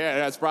 They're like, yeah,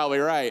 that's probably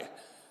right.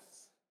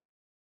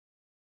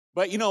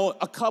 But,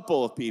 a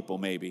couple of people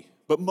maybe.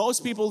 But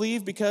most people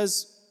leave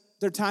because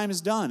their time is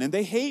done, and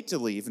they hate to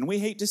leave, and we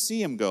hate to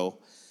see them go.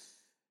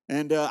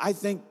 And I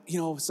think,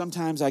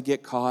 sometimes I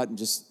get caught and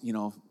just,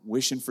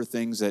 wishing for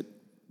things that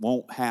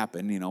won't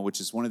happen, which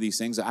is one of these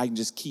things that I can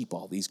just keep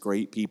all these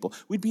great people.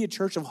 We'd be a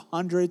church of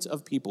hundreds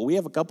of people. We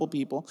have a couple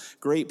people,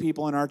 great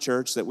people in our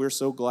church that we're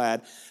so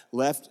glad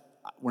left.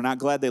 We're not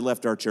glad they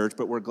left our church,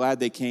 but we're glad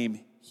they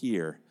came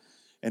here.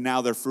 And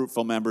now they're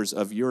fruitful members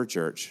of your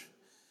church.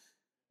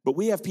 But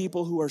we have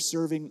people who are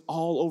serving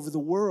all over the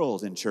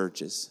world in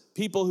churches.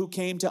 People who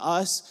came to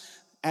us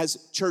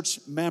as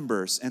church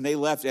members and they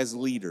left as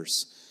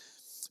leaders.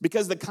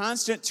 Because the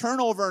constant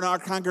turnover in our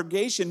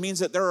congregation means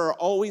that there are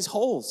always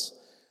holes.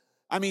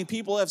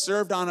 People have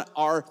served on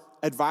our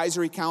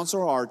advisory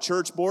council, our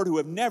church board, who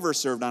have never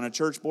served on a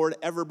church board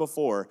ever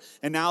before.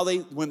 And now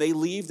when they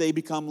leave, they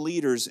become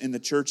leaders in the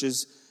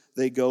churches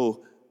they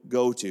go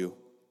to.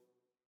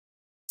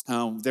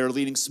 They're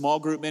leading small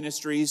group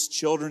ministries,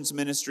 children's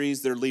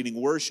ministries. They're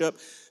leading worship.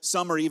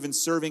 Some are even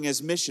serving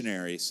as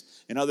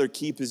missionaries in other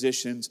key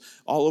positions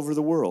all over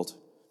the world.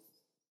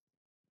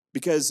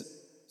 Because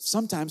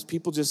sometimes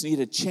people just need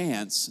a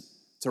chance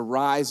to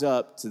rise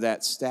up to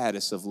that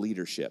status of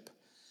leadership.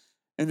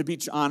 And to be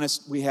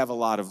honest, we have a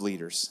lot of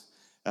leaders.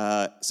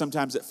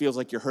 Sometimes it feels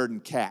like you're herding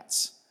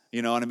cats.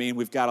 You know what I mean?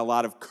 We've got a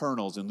lot of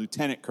colonels and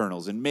lieutenant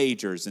colonels and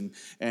majors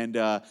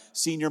and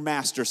senior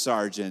master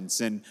sergeants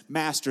and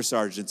master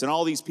sergeants. And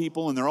all these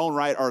people in their own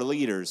right are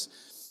leaders.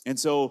 And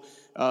so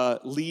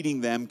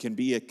leading them can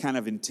be a kind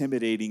of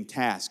intimidating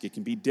task. It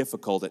can be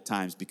difficult at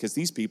times because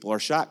these people are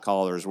shot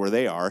callers where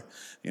they are,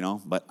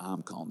 but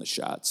I'm calling the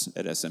shots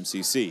at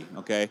SMCC,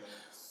 okay?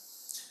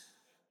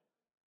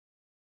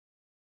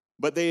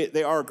 But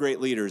they are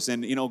great leaders.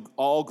 And,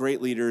 all great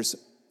leaders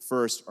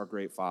first are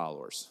great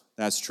followers.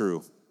 That's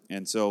true.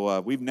 And so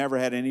we've never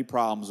had any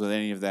problems with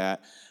any of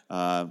that,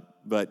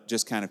 but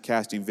just kind of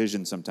casting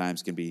vision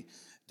sometimes can be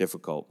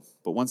difficult.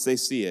 But once they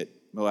see it,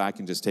 well, I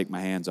can just take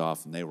my hands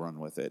off and they run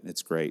with it, and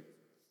it's great.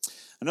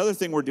 Another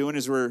thing we're doing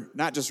is we're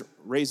not just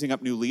raising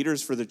up new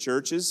leaders for the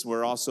churches,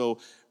 we're also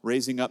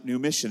raising up new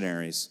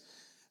missionaries.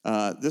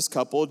 This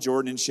couple,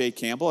 Jordan and Shay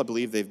Campbell, I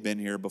believe they've been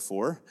here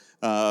before,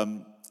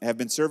 have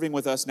been serving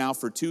with us now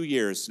for 2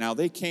 years. Now,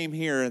 they came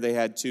here, they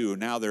had 2.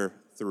 Now they're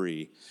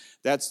 3.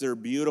 That's their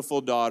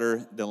beautiful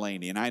daughter,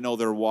 Delaney. And I know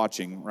they're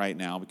watching right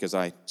now because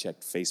I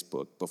checked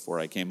Facebook before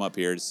I came up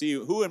here to see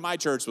who in my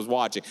church was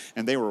watching,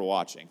 and they were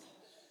watching.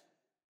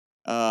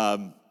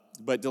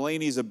 But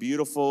Delaney's a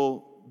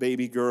beautiful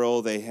baby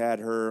girl. They had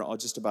her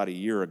just about a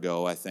year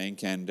ago, I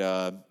think, and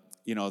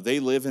they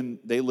live in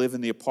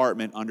the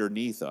apartment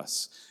underneath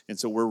us, and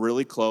so we're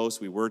really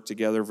close. We work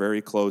together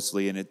very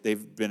closely, and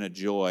they've been a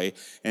joy.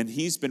 And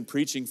he's been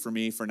preaching for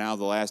me for now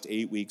the last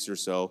 8 weeks or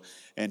so,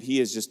 and he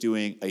is just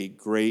doing a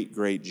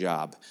great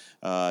job.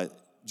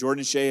 Jordan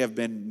and Shay have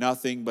been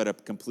nothing but a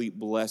complete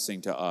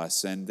blessing to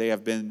us, and they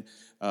have been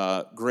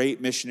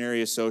great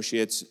missionary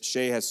associates.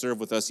 Shay has served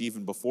with us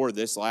even before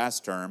this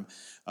last term,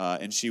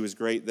 and she was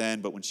great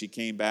then, but when she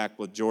came back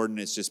with Jordan,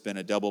 it's just been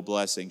a double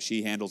blessing.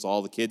 She handles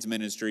all the kids'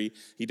 ministry.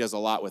 He does a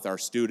lot with our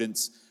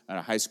students at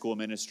a high school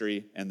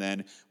ministry, and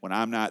then when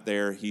I'm not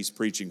there, he's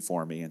preaching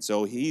for me. And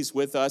so he's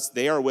with us.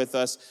 They are with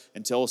us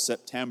until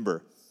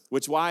September,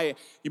 which why,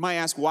 you might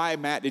ask, why,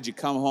 Matt, did you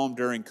come home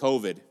during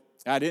COVID?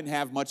 I didn't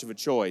have much of a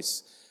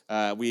choice.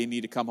 We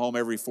need to come home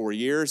every 4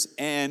 years,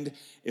 and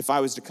if I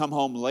was to come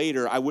home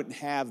later, I wouldn't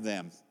have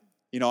them.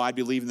 I'd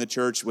be leaving the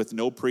church with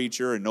no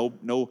preacher and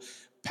no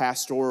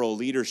pastoral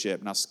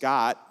leadership. Now,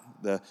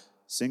 Scott, the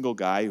single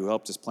guy who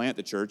helped us plant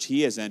the church,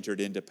 he has entered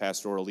into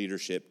pastoral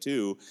leadership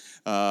too,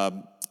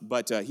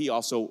 but he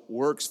also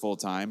works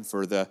full-time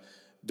for the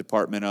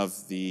Department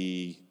of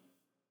the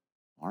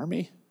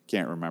Army?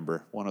 Can't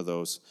remember, one of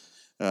those.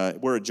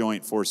 We're a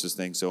joint forces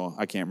thing, so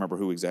I can't remember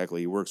who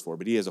exactly he works for,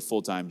 but he has a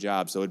full-time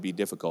job, so it'd be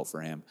difficult for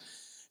him.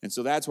 And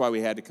so that's why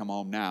we had to come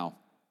home now.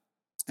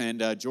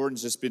 And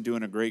Jordan's just been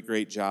doing a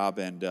great job,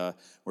 and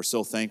we're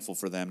so thankful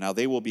for them. Now,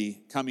 they will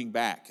be coming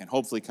back, and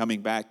hopefully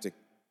coming back to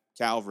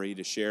Calvary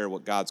to share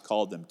what God's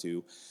called them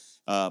to.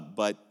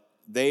 But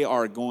they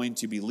are going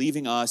to be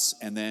leaving us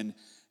and then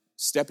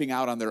stepping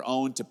out on their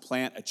own to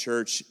plant a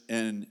church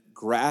in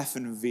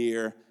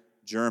Grafenwehr,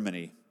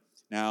 Germany.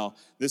 Now,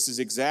 this is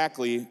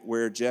exactly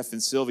where Jeff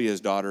and Sylvia's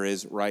daughter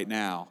is right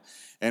now.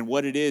 And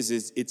what it is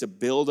it's a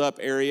build-up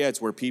area.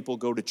 It's where people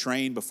go to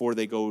train before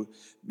they go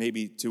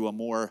maybe to a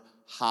more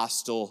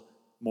hostile,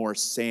 more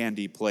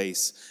sandy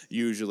place,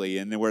 usually,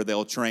 and where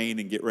they'll train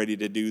and get ready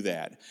to do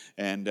that.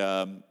 And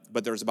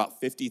but there's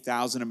about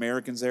 50,000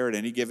 Americans there at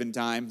any given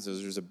time, so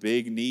there's a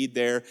big need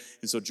there.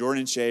 And so Jordan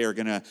and Shay are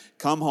going to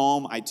come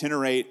home,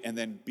 itinerate, and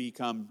then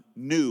become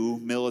new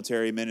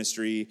military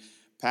ministry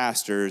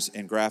pastors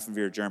in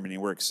Grafenwehr, Germany.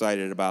 We're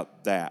excited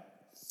about that.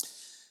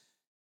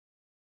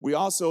 We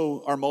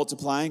also are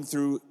multiplying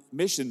through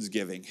missions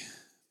giving.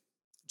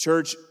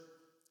 Church,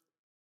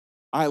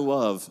 I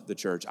love the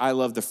church. I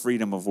love the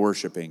freedom of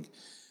worshiping.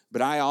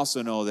 But I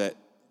also know that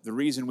the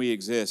reason we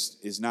exist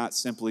is not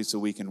simply so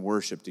we can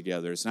worship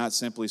together. It's not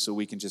simply so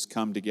we can just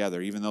come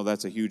together, even though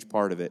that's a huge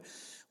part of it.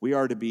 We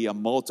are to be a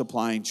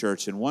multiplying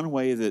church. And one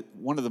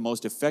of the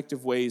most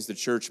effective ways the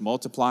church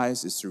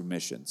multiplies is through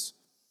missions.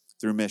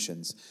 Through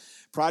missions.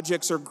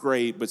 Projects are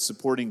great, but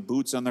supporting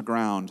boots on the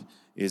ground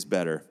is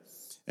better.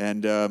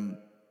 And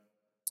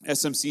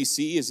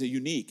SMCC is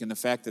unique in the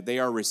fact that they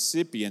are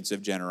recipients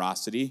of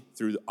generosity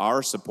through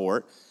our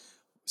support.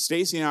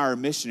 Stacy and I are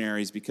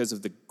missionaries because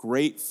of the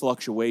great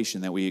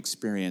fluctuation that we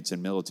experience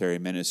in military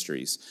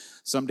ministries.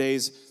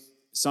 Sometimes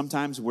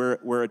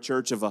we're a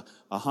church of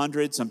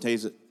 100,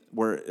 sometimes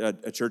we're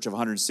a church of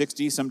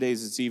 160, some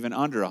days it's even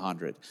under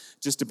 100.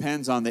 Just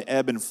depends on the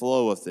ebb and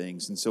flow of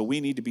things, and so we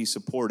need to be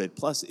supported.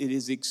 Plus, it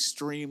is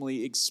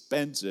extremely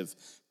expensive,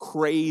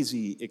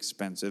 crazy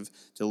expensive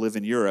to live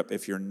in Europe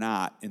if you're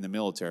not in the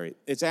military.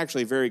 It's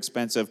actually very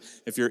expensive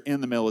if you're in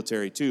the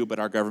military too, but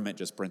our government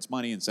just prints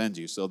money and sends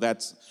you, so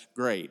that's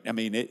great.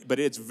 But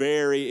it's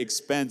very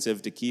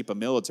expensive to keep a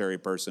military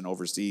person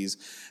overseas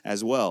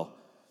as well.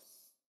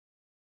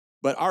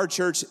 But our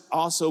church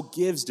also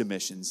gives to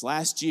missions.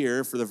 Last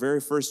year, for the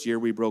very first year,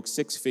 we broke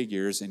 6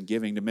 figures in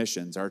giving to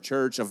missions. Our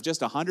church of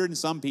just 100 and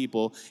some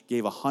people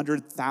gave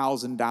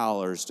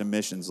 $100,000 to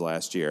missions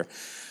last year.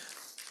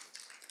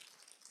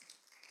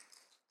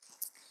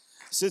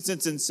 Since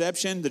its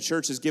inception, the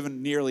church has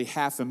given nearly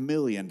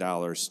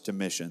 $500,000 to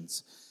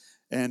missions.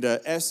 And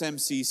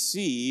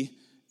SMCC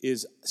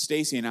is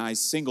Stacy and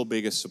I's single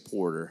biggest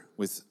supporter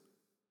with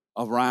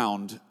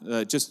around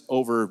just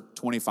over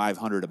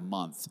 $2,500 a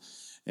month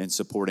in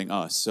supporting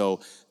us. So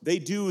they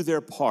do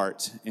their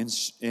part in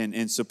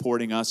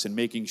supporting us and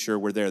making sure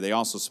we're there. They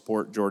also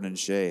support Jordan and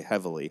Shay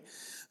heavily.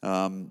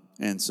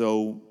 And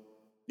so,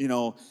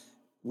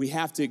 we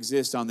have to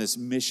exist on this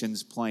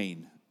missions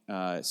plane,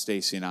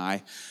 Stacy and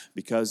I,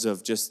 because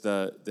of just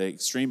the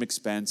extreme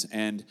expense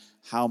and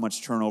how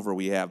much turnover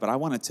we have. But I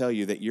want to tell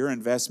you that your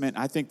investment,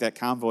 I think that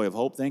Convoy of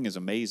Hope thing is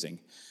amazing.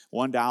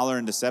 $1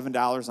 into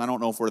 $7, I don't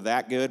know if we're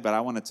that good, but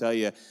I want to tell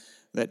you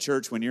that,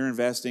 church, when you're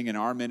investing in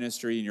our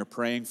ministry and you're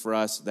praying for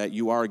us, that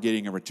you are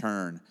getting a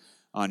return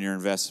on your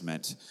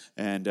investment,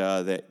 and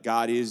that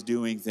God is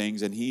doing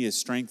things, and He is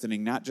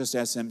strengthening not just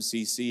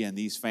SMCC and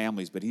these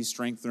families, but He's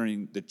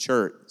strengthening the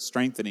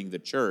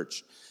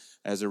church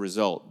as a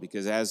result,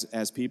 because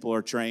as people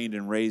are trained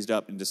and raised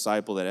up and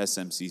discipled at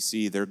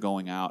SMCC, they're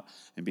going out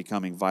and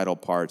becoming vital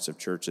parts of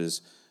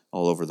churches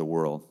all over the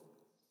world.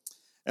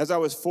 As I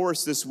was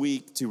forced this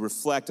week to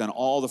reflect on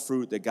all the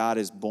fruit that God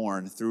has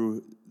borne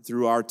through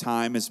our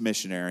time as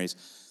missionaries,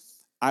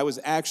 I was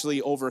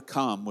actually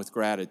overcome with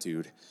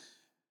gratitude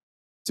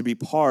to be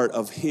part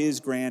of His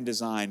grand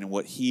design and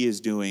what He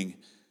is doing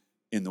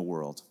in the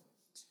world.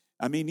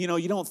 I mean,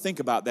 you don't think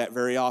about that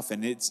very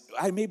often.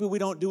 Maybe we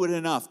don't do it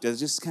enough to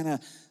just kind of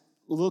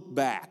look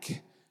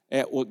back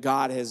at what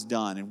God has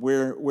done and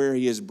where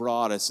He has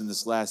brought us in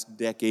this last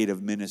decade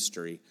of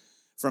ministry.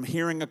 From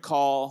hearing a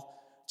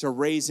call to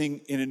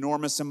raising an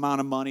enormous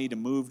amount of money to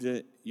move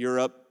to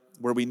Europe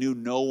where we knew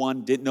no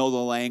one, didn't know the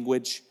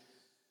language,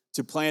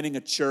 to planting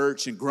a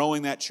church and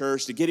growing that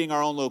church, to getting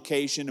our own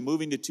location, to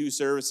moving to 2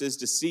 services,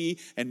 to see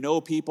and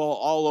know people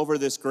all over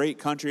this great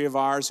country of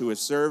ours who have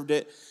served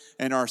it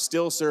and are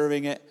still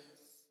serving it,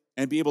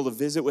 and be able to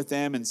visit with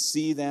them and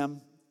see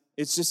them.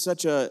 It's just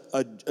such a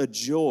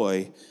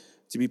joy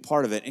to be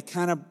part of it.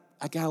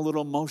 I got a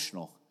little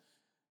emotional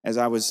as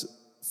I was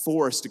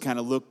forced to kind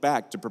of look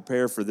back to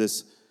prepare for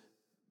this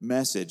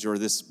message, or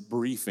this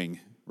briefing,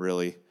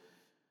 really.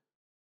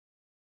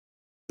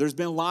 There's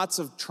been lots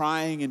of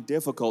trying and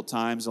difficult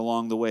times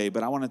along the way,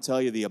 but I want to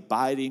tell you the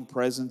abiding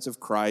presence of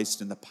Christ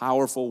and the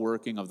powerful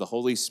working of the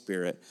Holy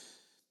Spirit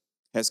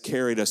has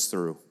carried us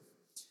through.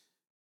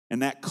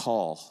 And that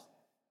call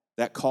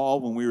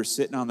when we were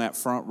sitting on that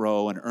front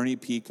row and Ernie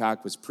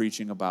Peacock was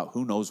preaching about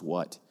who knows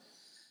what.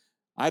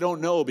 I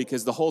don't know,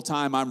 because the whole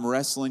time I'm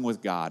wrestling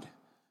with God.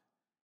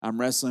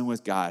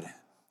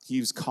 He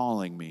was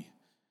calling me.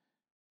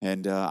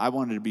 And I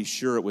wanted to be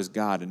sure it was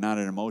God and not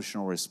an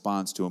emotional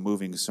response to a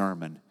moving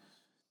sermon.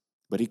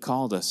 But He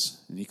called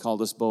us, and He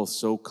called us both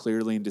so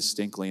clearly and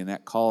distinctly, and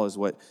that call is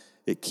what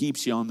it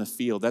keeps you on the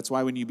field. That's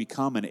why when you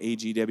become an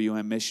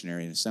AGWM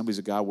missionary, an Assemblies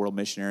of God World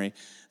missionary,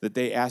 that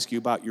they ask you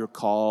about your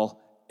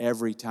call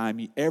every time.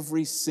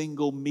 Every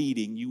single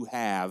meeting you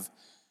have,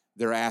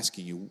 they're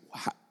asking you,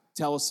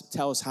 tell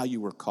us how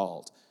you were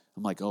called.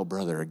 I'm like, oh,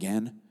 brother,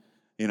 again?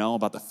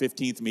 About the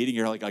 15th meeting,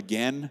 you're like,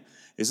 again?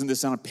 Isn't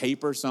this on a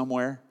paper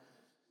somewhere?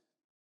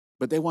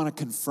 But they want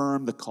to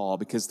confirm the call,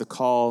 because the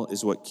call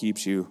is what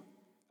keeps you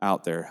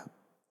out there.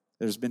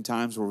 There's been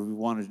times where we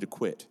wanted to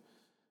quit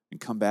and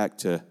come back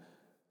to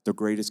the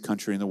greatest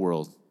country in the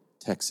world,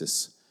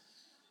 Texas.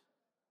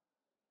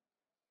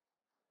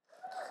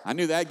 I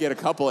knew that'd get a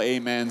couple of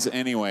amens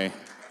anyway.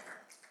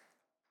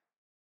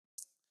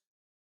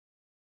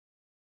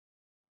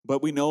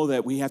 But we know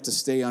that we have to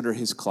stay under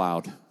His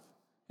cloud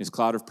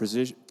of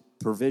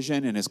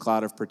provision and His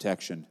cloud of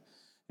protection.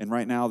 And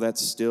right now,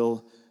 that's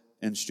still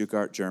in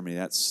Stuttgart, Germany.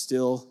 That's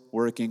still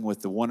working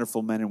with the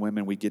wonderful men and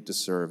women we get to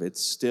serve.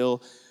 It's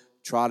still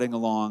trotting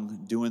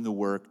along, doing the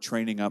work,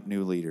 training up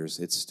new leaders.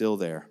 It's still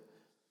there.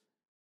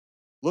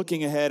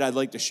 Looking ahead, I'd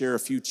like to share a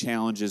few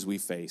challenges we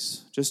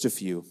face, just a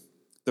few.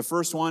 The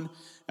first one,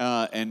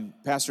 and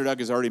Pastor Doug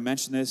has already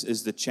mentioned this,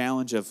 is the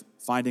challenge of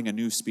finding a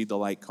new Speed the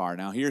Light car.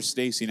 Now, here's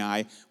Stacy and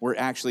I. We're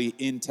actually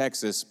in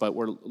Texas, but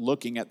we're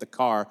looking at the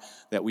car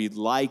that we'd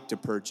like to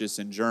purchase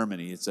in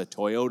Germany. It's a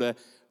Toyota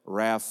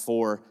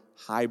RAV4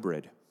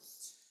 hybrid.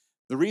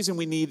 The reason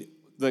we need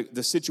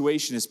the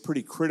situation is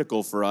pretty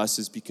critical for us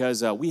is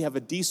because we have a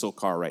diesel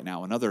car right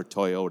now, another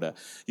Toyota.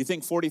 You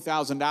think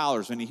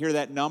 $40,000. When you hear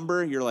that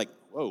number, you're like,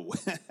 whoa,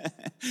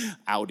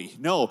 Audi.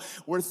 No,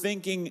 we're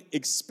thinking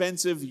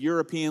expensive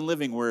European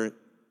living where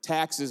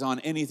taxes on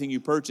anything you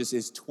purchase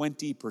is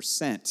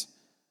 20%.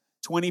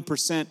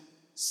 20%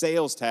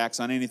 sales tax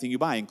on anything you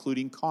buy,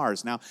 including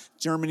cars. Now,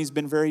 Germany's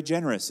been very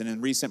generous, and in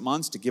recent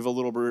months, to give a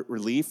little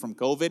relief from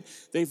COVID,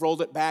 they've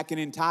rolled it back an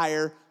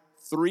entire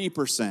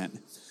 3%.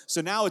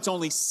 So now it's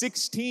only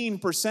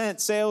 16%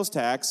 sales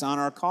tax on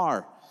our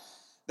car.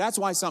 That's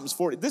why something's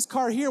 40. This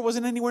car here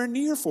wasn't anywhere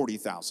near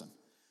 40,000.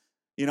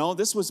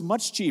 This was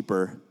much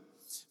cheaper,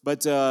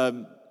 but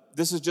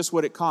this is just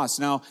what it costs.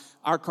 Now,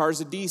 our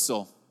car's a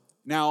diesel.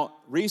 Now,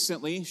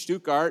 recently,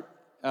 Stuttgart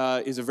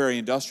is a very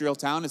industrial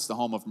town. It's the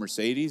home of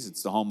Mercedes.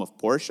 It's the home of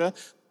Porsche,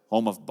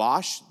 home of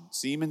Bosch.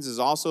 Siemens is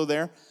also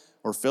there,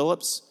 or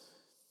Philips.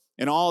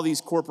 And all these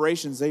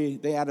corporations, they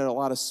added a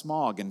lot of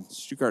smog, and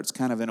Stuttgart's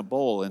kind of in a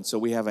bowl, and so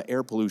we have an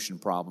air pollution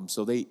problem.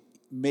 So they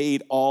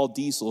made all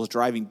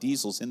driving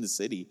diesels in the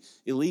city,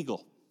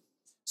 illegal.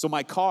 So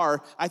my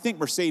car, I think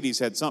Mercedes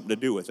had something to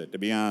do with it, to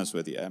be honest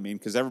with you. I mean,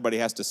 because everybody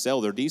has to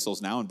sell their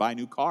diesels now and buy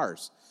new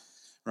cars,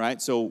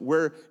 right? So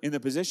we're in the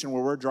position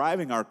where we're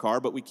driving our car,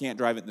 but we can't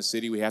drive it in the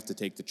city. We have to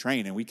take the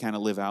train, and we kind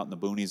of live out in the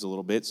boonies a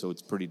little bit, so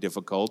it's pretty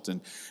difficult.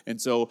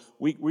 And so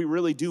we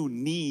really do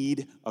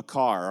need a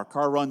car. Our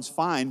car runs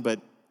fine,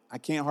 but I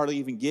can't hardly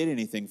even get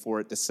anything for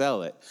it to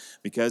sell it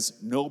because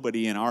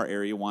nobody in our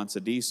area wants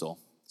a diesel.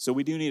 So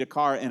we do need a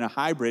car, and a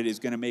hybrid is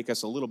going to make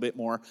us a little bit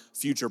more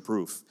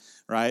future-proof,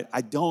 right?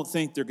 I don't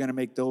think they're going to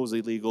make those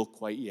illegal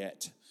quite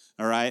yet.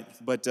 All right,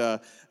 but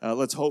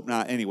let's hope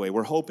not. Anyway,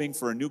 we're hoping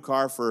for a new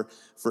car for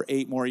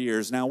 8 more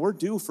years. Now, we're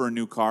due for a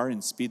new car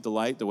in Speed the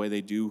Light, the way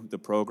they do the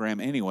program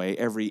anyway,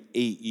 every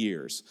 8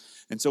 years.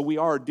 And so we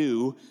are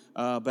due,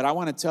 but I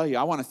want to tell you,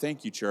 I want to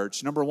thank you,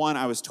 church. Number one,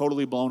 I was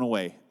totally blown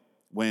away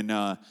when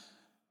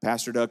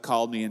Pastor Doug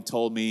called me and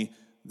told me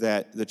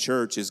that the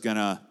church has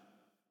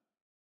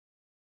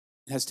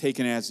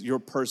taken as your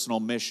personal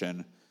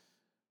mission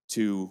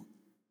to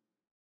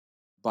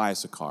buy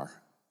us a car.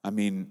 I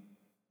mean,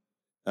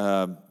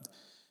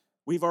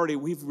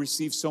 we've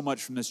received so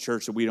much from this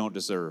church that we don't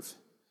deserve.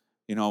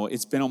 You know,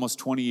 it's been almost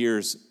 20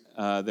 years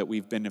that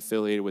we've been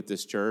affiliated with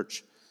this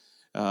church,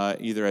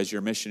 either as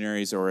your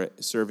missionaries or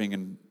serving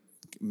in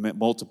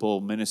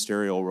multiple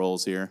ministerial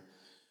roles here.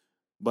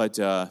 But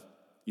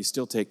you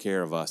still take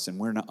care of us, and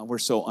we're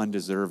so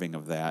undeserving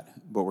of that,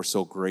 but we're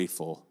so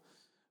grateful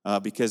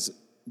because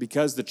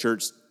the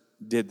church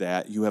did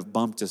that. You have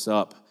bumped us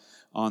up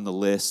on the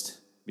list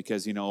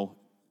because, you know,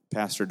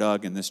 Pastor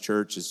Doug and this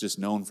church is just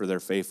known for their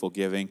faithful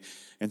giving.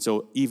 And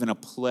so even a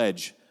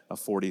pledge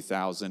of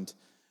 $40,000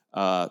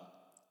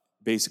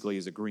 basically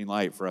is a green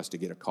light for us to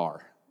get a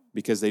car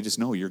because they just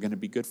know you're going to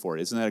be good for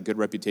it. Isn't that a good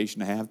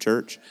reputation to have,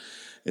 church?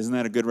 Isn't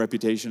that a good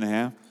reputation to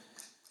have?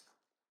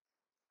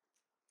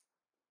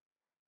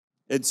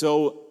 And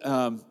so,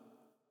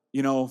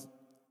 you know,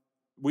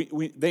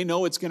 they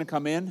know it's going to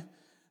come in.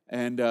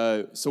 And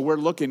so we're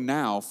looking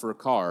now for a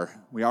car.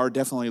 We are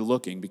definitely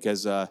looking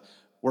because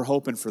we're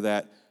hoping for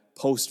that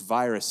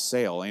post-virus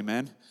sale,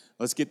 amen?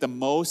 Let's get the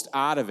most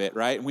out of it,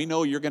 right? And we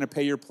know you're going to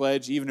pay your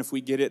pledge. Even if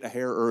we get it a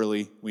hair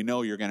early, we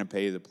know you're going to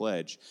pay the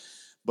pledge.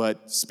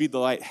 But Speed the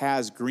Light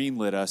has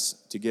greenlit us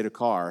to get a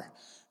car.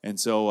 And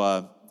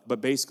so,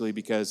 but basically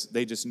because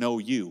they just know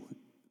you.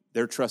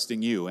 They're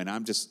trusting you. And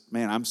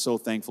I'm so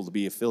thankful to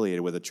be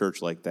affiliated with a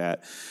church like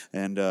that.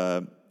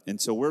 And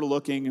so we're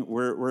looking,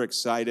 we're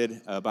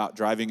excited about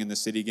driving in the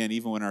city again.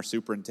 Even when our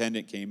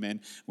superintendent came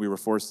in, we were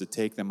forced to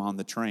take them on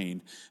the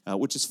train,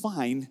 which is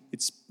fine.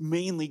 It's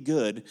mainly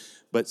good,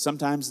 but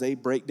sometimes they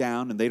break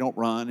down and they don't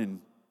run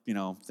and, you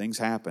know, things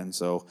happen.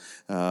 So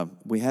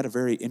we had a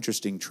very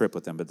interesting trip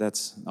with them, but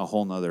that's a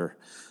whole nother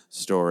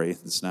story.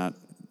 It's not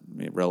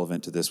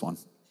relevant to this one.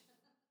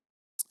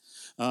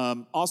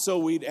 Also,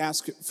 we'd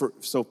ask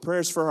for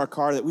prayers for our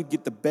car, that we'd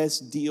get the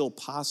best deal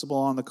possible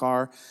on the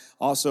car.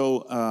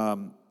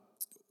 Also,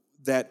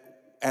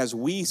 that as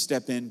we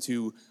step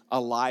into a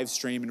live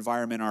stream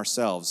environment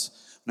ourselves.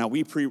 Now,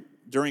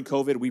 during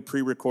COVID, we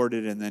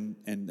pre-recorded and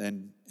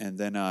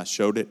then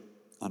showed it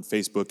on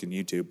Facebook and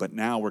YouTube. But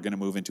now we're going to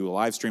move into a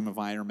live stream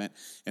environment,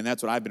 and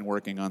that's what I've been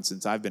working on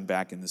since I've been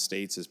back in the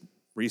States, is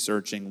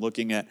researching,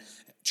 looking at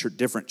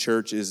different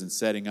churches and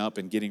setting up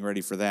and getting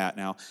ready for that.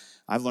 Now,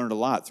 I've learned a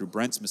lot through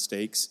Brent's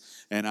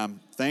mistakes, and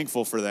I'm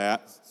thankful for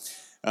that.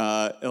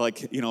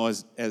 Like, you know,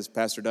 as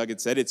Pastor Doug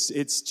had said,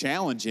 it's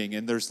challenging,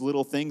 and there's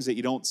little things that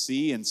you don't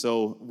see, and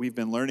so we've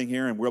been learning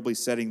here, and we'll be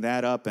setting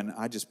that up, and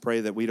I just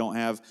pray that we don't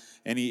have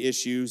any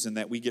issues and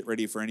that we get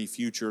ready for any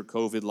future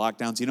COVID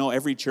lockdowns. You know,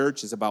 every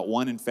church is about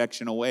one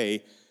infection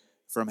away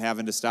from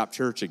having to stop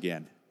church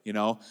again. You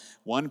know,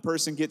 one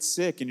person gets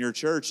sick in your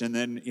church, and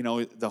then, you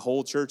know, the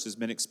whole church has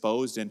been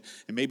exposed, and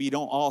maybe you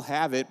don't all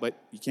have it, but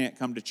you can't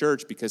come to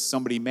church because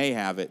somebody may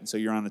have it, and so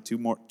you're on a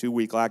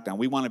 2-week lockdown.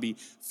 We want to be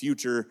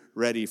future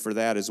ready for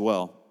that as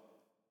well.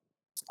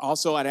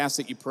 Also, I'd ask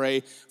that you pray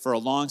for a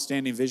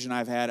long-standing vision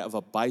I've had of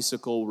a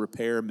bicycle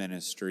repair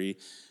ministry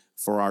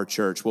for our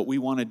church. What we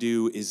want to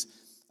do is,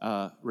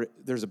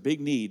 there's a big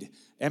need.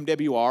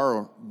 MWR,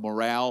 or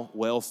Morale,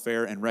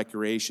 Welfare, and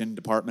Recreation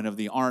Department of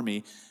the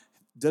Army,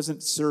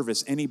 doesn't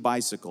service any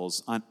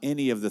bicycles on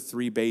any of the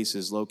 3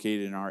 bases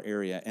located in our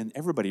area. And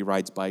everybody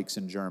rides bikes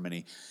in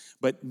Germany.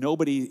 But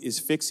nobody is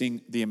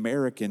fixing the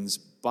Americans'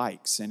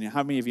 bikes. And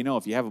how many of you know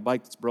if you have a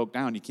bike that's broke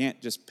down, you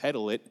can't just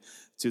pedal it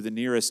to the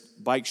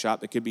nearest bike shop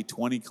that could be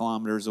 20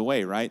 kilometers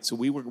away, right? So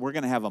we're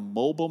going to have a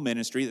mobile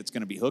ministry that's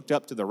going to be hooked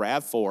up to the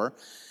RAV4,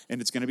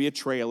 and it's going to be a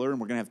trailer, and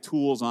we're going to have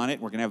tools on it,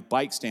 and we're going to have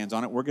bike stands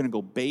on it. We're going to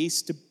go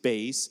base to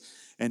base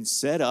and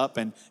set up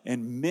and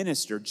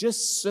minister,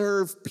 just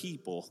serve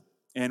people.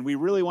 And we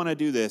really want to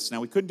do this.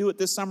 Now, we couldn't do it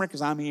this summer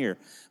because I'm here.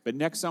 But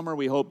next summer,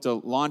 we hope to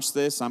launch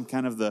this. I'm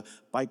kind of the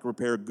bike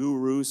repair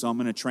guru, so I'm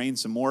going to train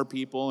some more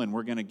people, and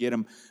we're going to get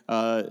them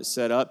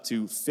set up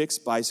to fix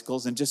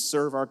bicycles and just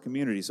serve our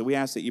community. So we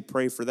ask that you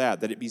pray for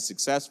that it be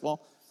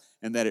successful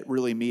and that it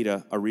really meet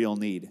a real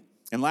need.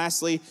 And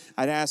lastly,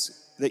 I'd ask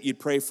that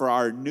you'd pray for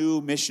our new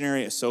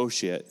missionary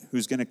associate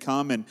who's going to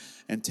come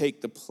and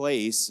take the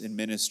place in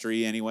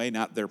ministry anyway,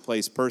 not their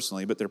place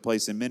personally, but their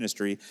place in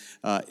ministry,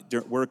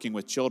 working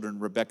with children,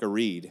 Rebecca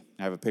Reed.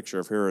 I have a picture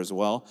of her as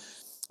well.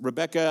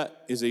 Rebecca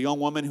is a young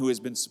woman who has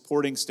been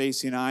supporting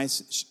Stacy and I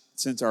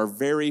since our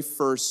very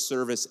first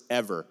service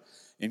ever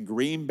in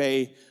Green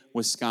Bay,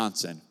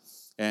 Wisconsin.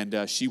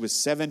 And she was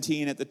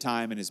 17 at the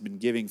time and has been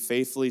giving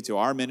faithfully to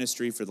our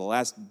ministry for the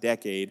last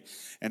decade,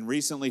 and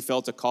recently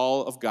felt a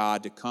call of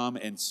God to come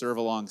and serve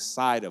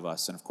alongside of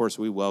us. And of course,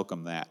 we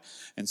welcome that.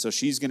 And so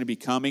she's going to be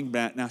coming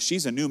back. Now,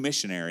 she's a new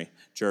missionary,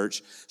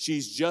 church.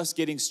 She's just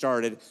getting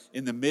started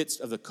in the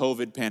midst of the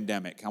COVID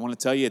pandemic. I want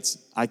to tell you,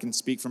 I can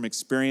speak from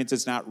experience.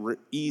 It's not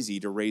easy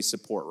to raise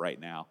support right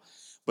now.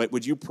 But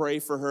would you pray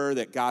for her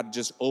that God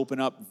just open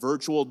up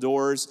virtual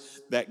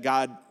doors, that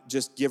God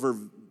just give her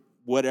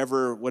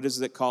whatever, what is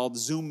it called,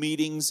 Zoom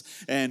meetings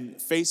and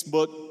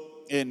Facebook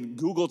and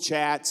Google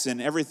Chats and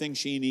everything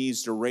she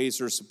needs to raise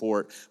her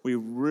support. We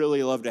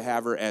really love to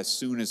have her as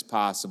soon as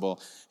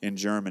possible in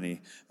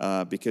Germany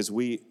because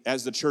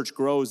as the church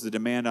grows, the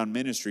demand on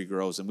ministry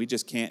grows, and we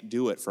just can't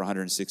do it for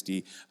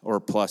 160 or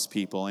plus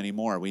people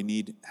anymore. We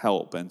need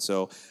help, and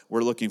so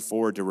we're looking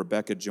forward to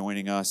Rebecca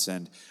joining us.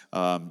 And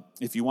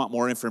if you want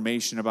more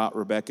information about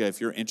Rebecca, if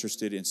you're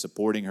interested in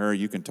supporting her,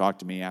 you can talk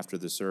to me after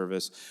the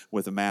service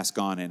with a mask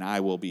on, and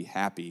I will be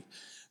happy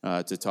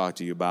to talk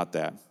to you about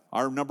that.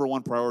 Our number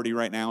one priority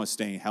right now is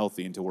staying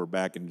healthy until we're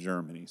back in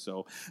Germany.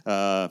 So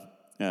I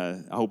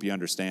hope you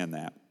understand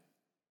that.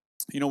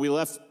 You know, we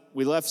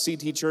left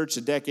CT Church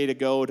a decade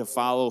ago to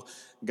follow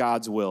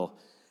God's will,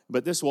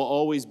 but this will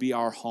always be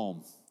our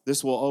home.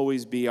 This will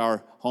always be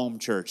our home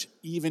church.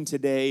 Even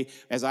today,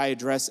 as I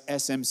address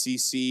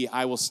SMCC,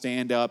 I will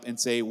stand up and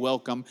say,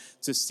 "Welcome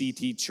to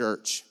CT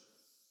Church."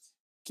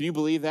 Can you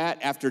believe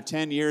that? After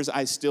 10 years,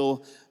 I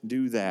still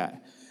do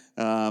that.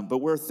 But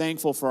we're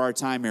thankful for our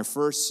time here.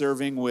 First,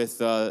 serving with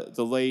the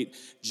late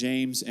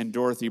James and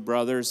Dorothy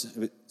Brothers.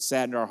 It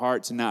saddened our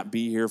heart to not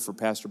be here for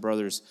Pastor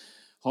Brothers'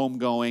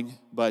 homegoing,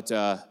 but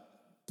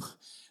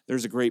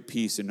there's a great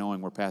peace in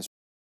knowing we're Pastor.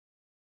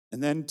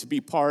 And then to be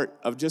part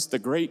of just the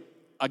great,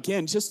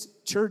 again,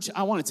 just church,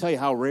 I want to tell you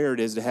how rare it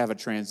is to have a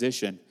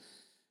transition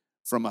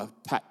from a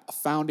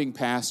founding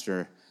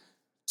pastor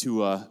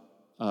to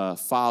a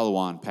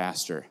follow-on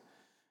pastor.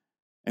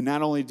 And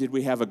not only did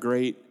we have a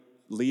great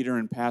leader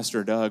in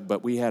Pastor Doug,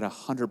 but we had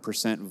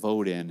 100%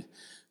 vote in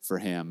for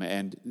him.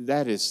 And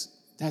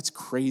that's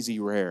crazy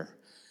rare,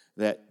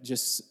 that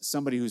just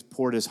somebody who's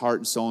poured his heart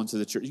and soul into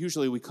the church.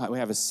 Usually we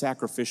have a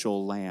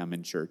sacrificial lamb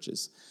in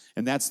churches.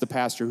 And that's the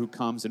pastor who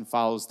comes and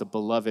follows the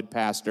beloved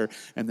pastor,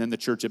 and then the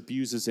church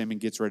abuses him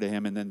and gets rid of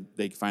him, and then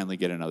they finally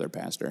get another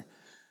pastor.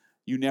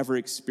 You never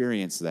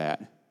experience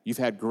that. You've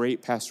had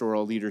great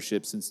pastoral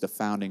leadership since the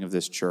founding of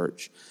this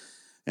church.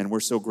 And we're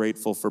so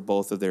grateful for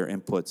both of their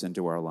inputs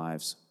into our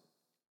lives.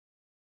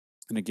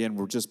 And again,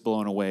 we're just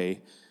blown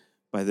away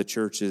by the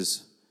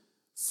church's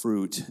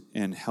fruit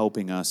in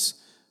helping us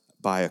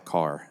buy a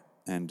car.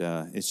 And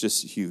it's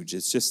just huge.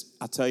 It's just,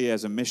 I'll tell you,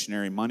 as a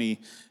missionary,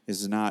 money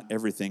is not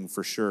everything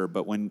for sure.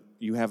 But when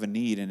you have a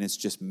need and it's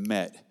just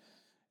met,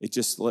 it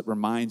just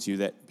reminds you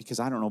that, because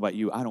I don't know about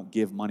you, I don't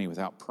give money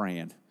without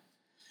praying.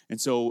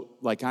 And so,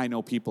 I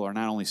know people are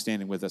not only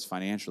standing with us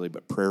financially,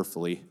 but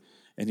prayerfully.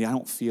 And I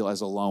don't feel as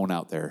alone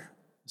out there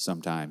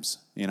sometimes,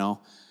 you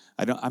know.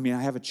 I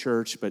have a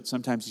church, but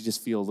sometimes you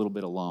just feel a little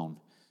bit alone.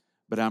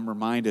 But I'm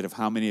reminded of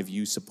how many of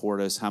you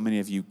support us, how many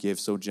of you give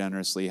so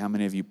generously, how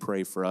many of you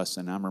pray for us,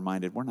 and I'm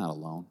reminded we're not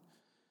alone.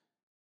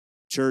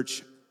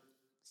 Church,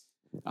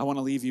 I want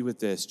to leave you with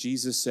this.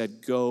 Jesus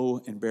said,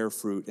 "Go and bear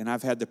fruit." And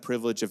I've had the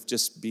privilege of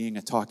just being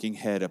a talking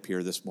head up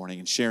here this morning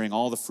and sharing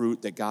all the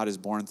fruit that God has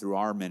borne through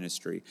our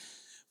ministry.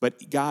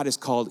 But God has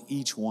called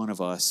each one of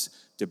us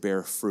to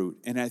bear fruit.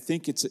 And I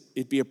think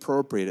it'd be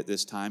appropriate at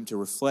this time to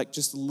reflect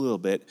just a little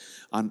bit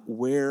on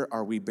where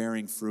are we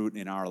bearing fruit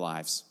in our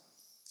lives.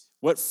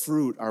 What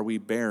fruit are we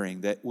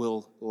bearing that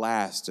will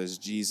last, as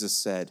Jesus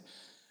said?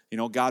 You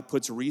know, God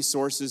puts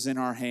resources in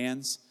our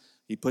hands.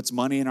 He puts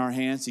money in our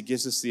hands. He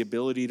gives us the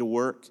ability to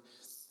work.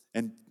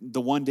 And the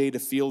one day to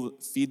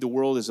feed the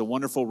world is a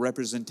wonderful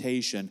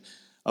representation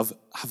of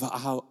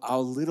how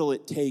little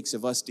it takes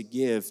of us to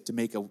give to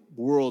make a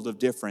world of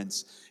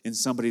difference in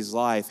somebody's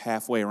life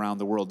halfway around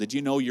the world. Did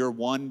you know your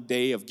one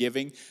day of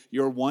giving,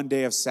 your one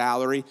day of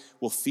salary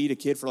will feed a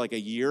kid for a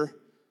year?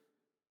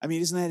 I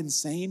mean, isn't that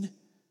insane?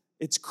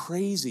 It's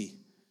crazy.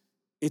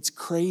 It's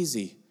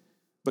crazy.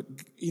 But,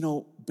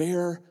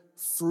 bear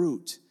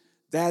fruit.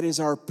 That is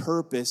our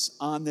purpose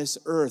on this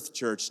earth,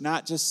 church.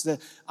 Not just to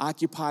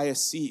occupy a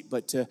seat,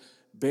 but to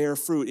bear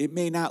fruit. It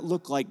may not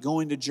look like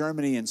going to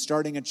Germany and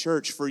starting a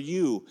church for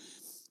you,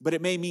 but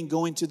it may mean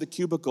going to the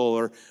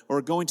cubicle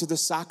or going to the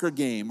soccer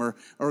game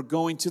or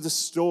going to the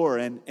store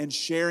and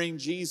sharing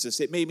Jesus.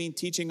 It may mean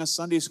teaching a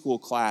Sunday school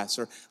class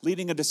or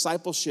leading a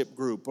discipleship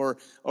group or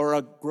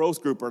a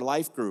growth group or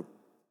life group.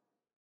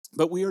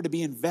 But we are to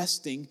be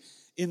investing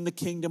in the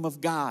kingdom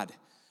of God.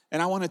 And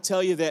I want to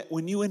tell you that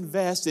when you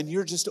invest and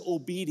you're just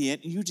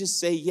obedient, you just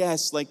say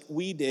yes like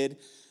we did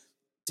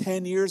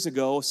 10 years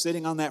ago,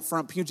 sitting on that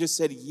front pew, just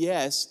said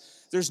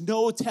yes, there's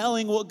no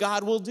telling what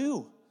God will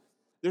do.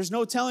 There's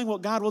no telling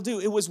what God will do.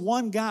 It was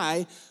one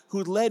guy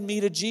who led me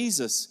to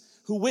Jesus,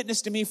 who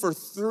witnessed to me for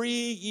 3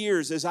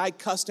 years as I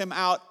cussed him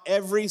out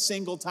every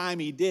single time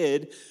he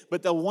did,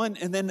 but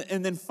and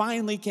then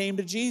finally came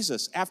to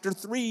Jesus. After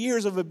 3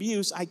 years of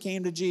abuse, I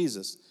came to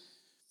Jesus.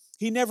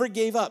 He never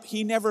gave up.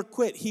 He never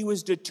quit. He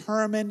was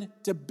determined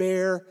to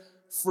bear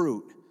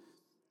fruit.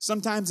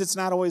 Sometimes it's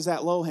not always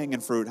that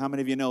low-hanging fruit. How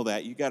many of you know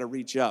that? You got to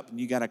reach up, and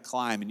you got to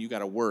climb, and you got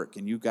to work,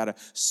 and you've got to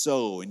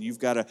sow, and you've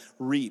got to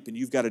reap, and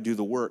you've got to do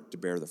the work to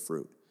bear the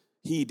fruit.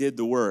 He did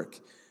the work.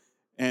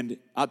 And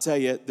I'll tell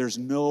you, there's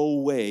no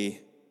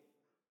way,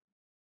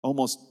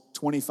 almost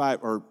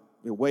 25 or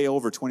way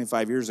over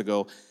 25 years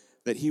ago,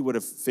 that he would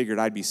have figured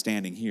I'd be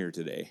standing here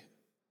today.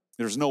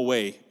 There's no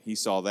way he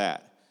saw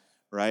that,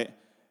 right?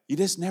 You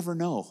just never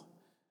know.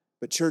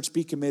 But church,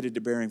 be committed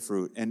to bearing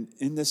fruit. And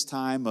in this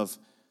time of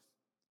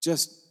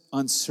just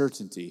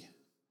uncertainty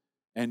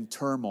and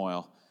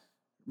turmoil,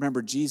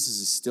 remember, Jesus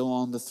is still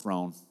on the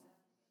throne.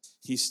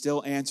 He's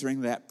still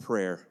answering that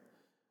prayer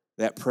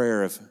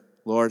of,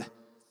 Lord,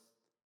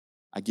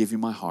 I give you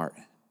my heart.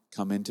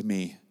 Come into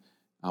me.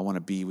 I want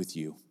to be with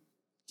you.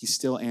 He's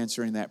still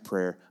answering that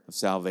prayer of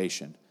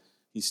salvation.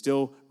 He's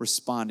still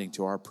responding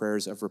to our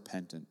prayers of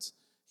repentance.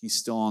 He's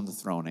still on the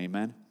throne.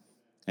 Amen?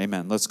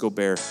 Amen. Let's go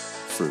bear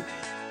fruit.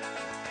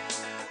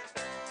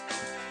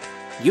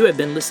 You have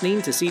been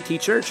listening to CT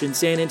Church in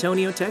San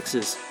Antonio,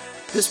 Texas.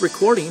 This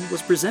recording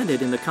was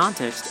presented in the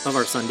context of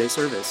our Sunday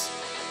service.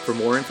 For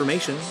more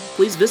information,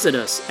 please visit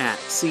us at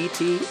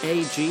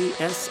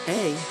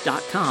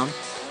ctagsa.com,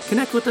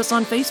 connect with us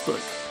on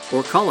Facebook,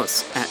 or call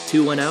us at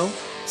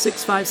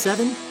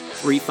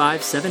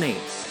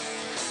 210-657-3578.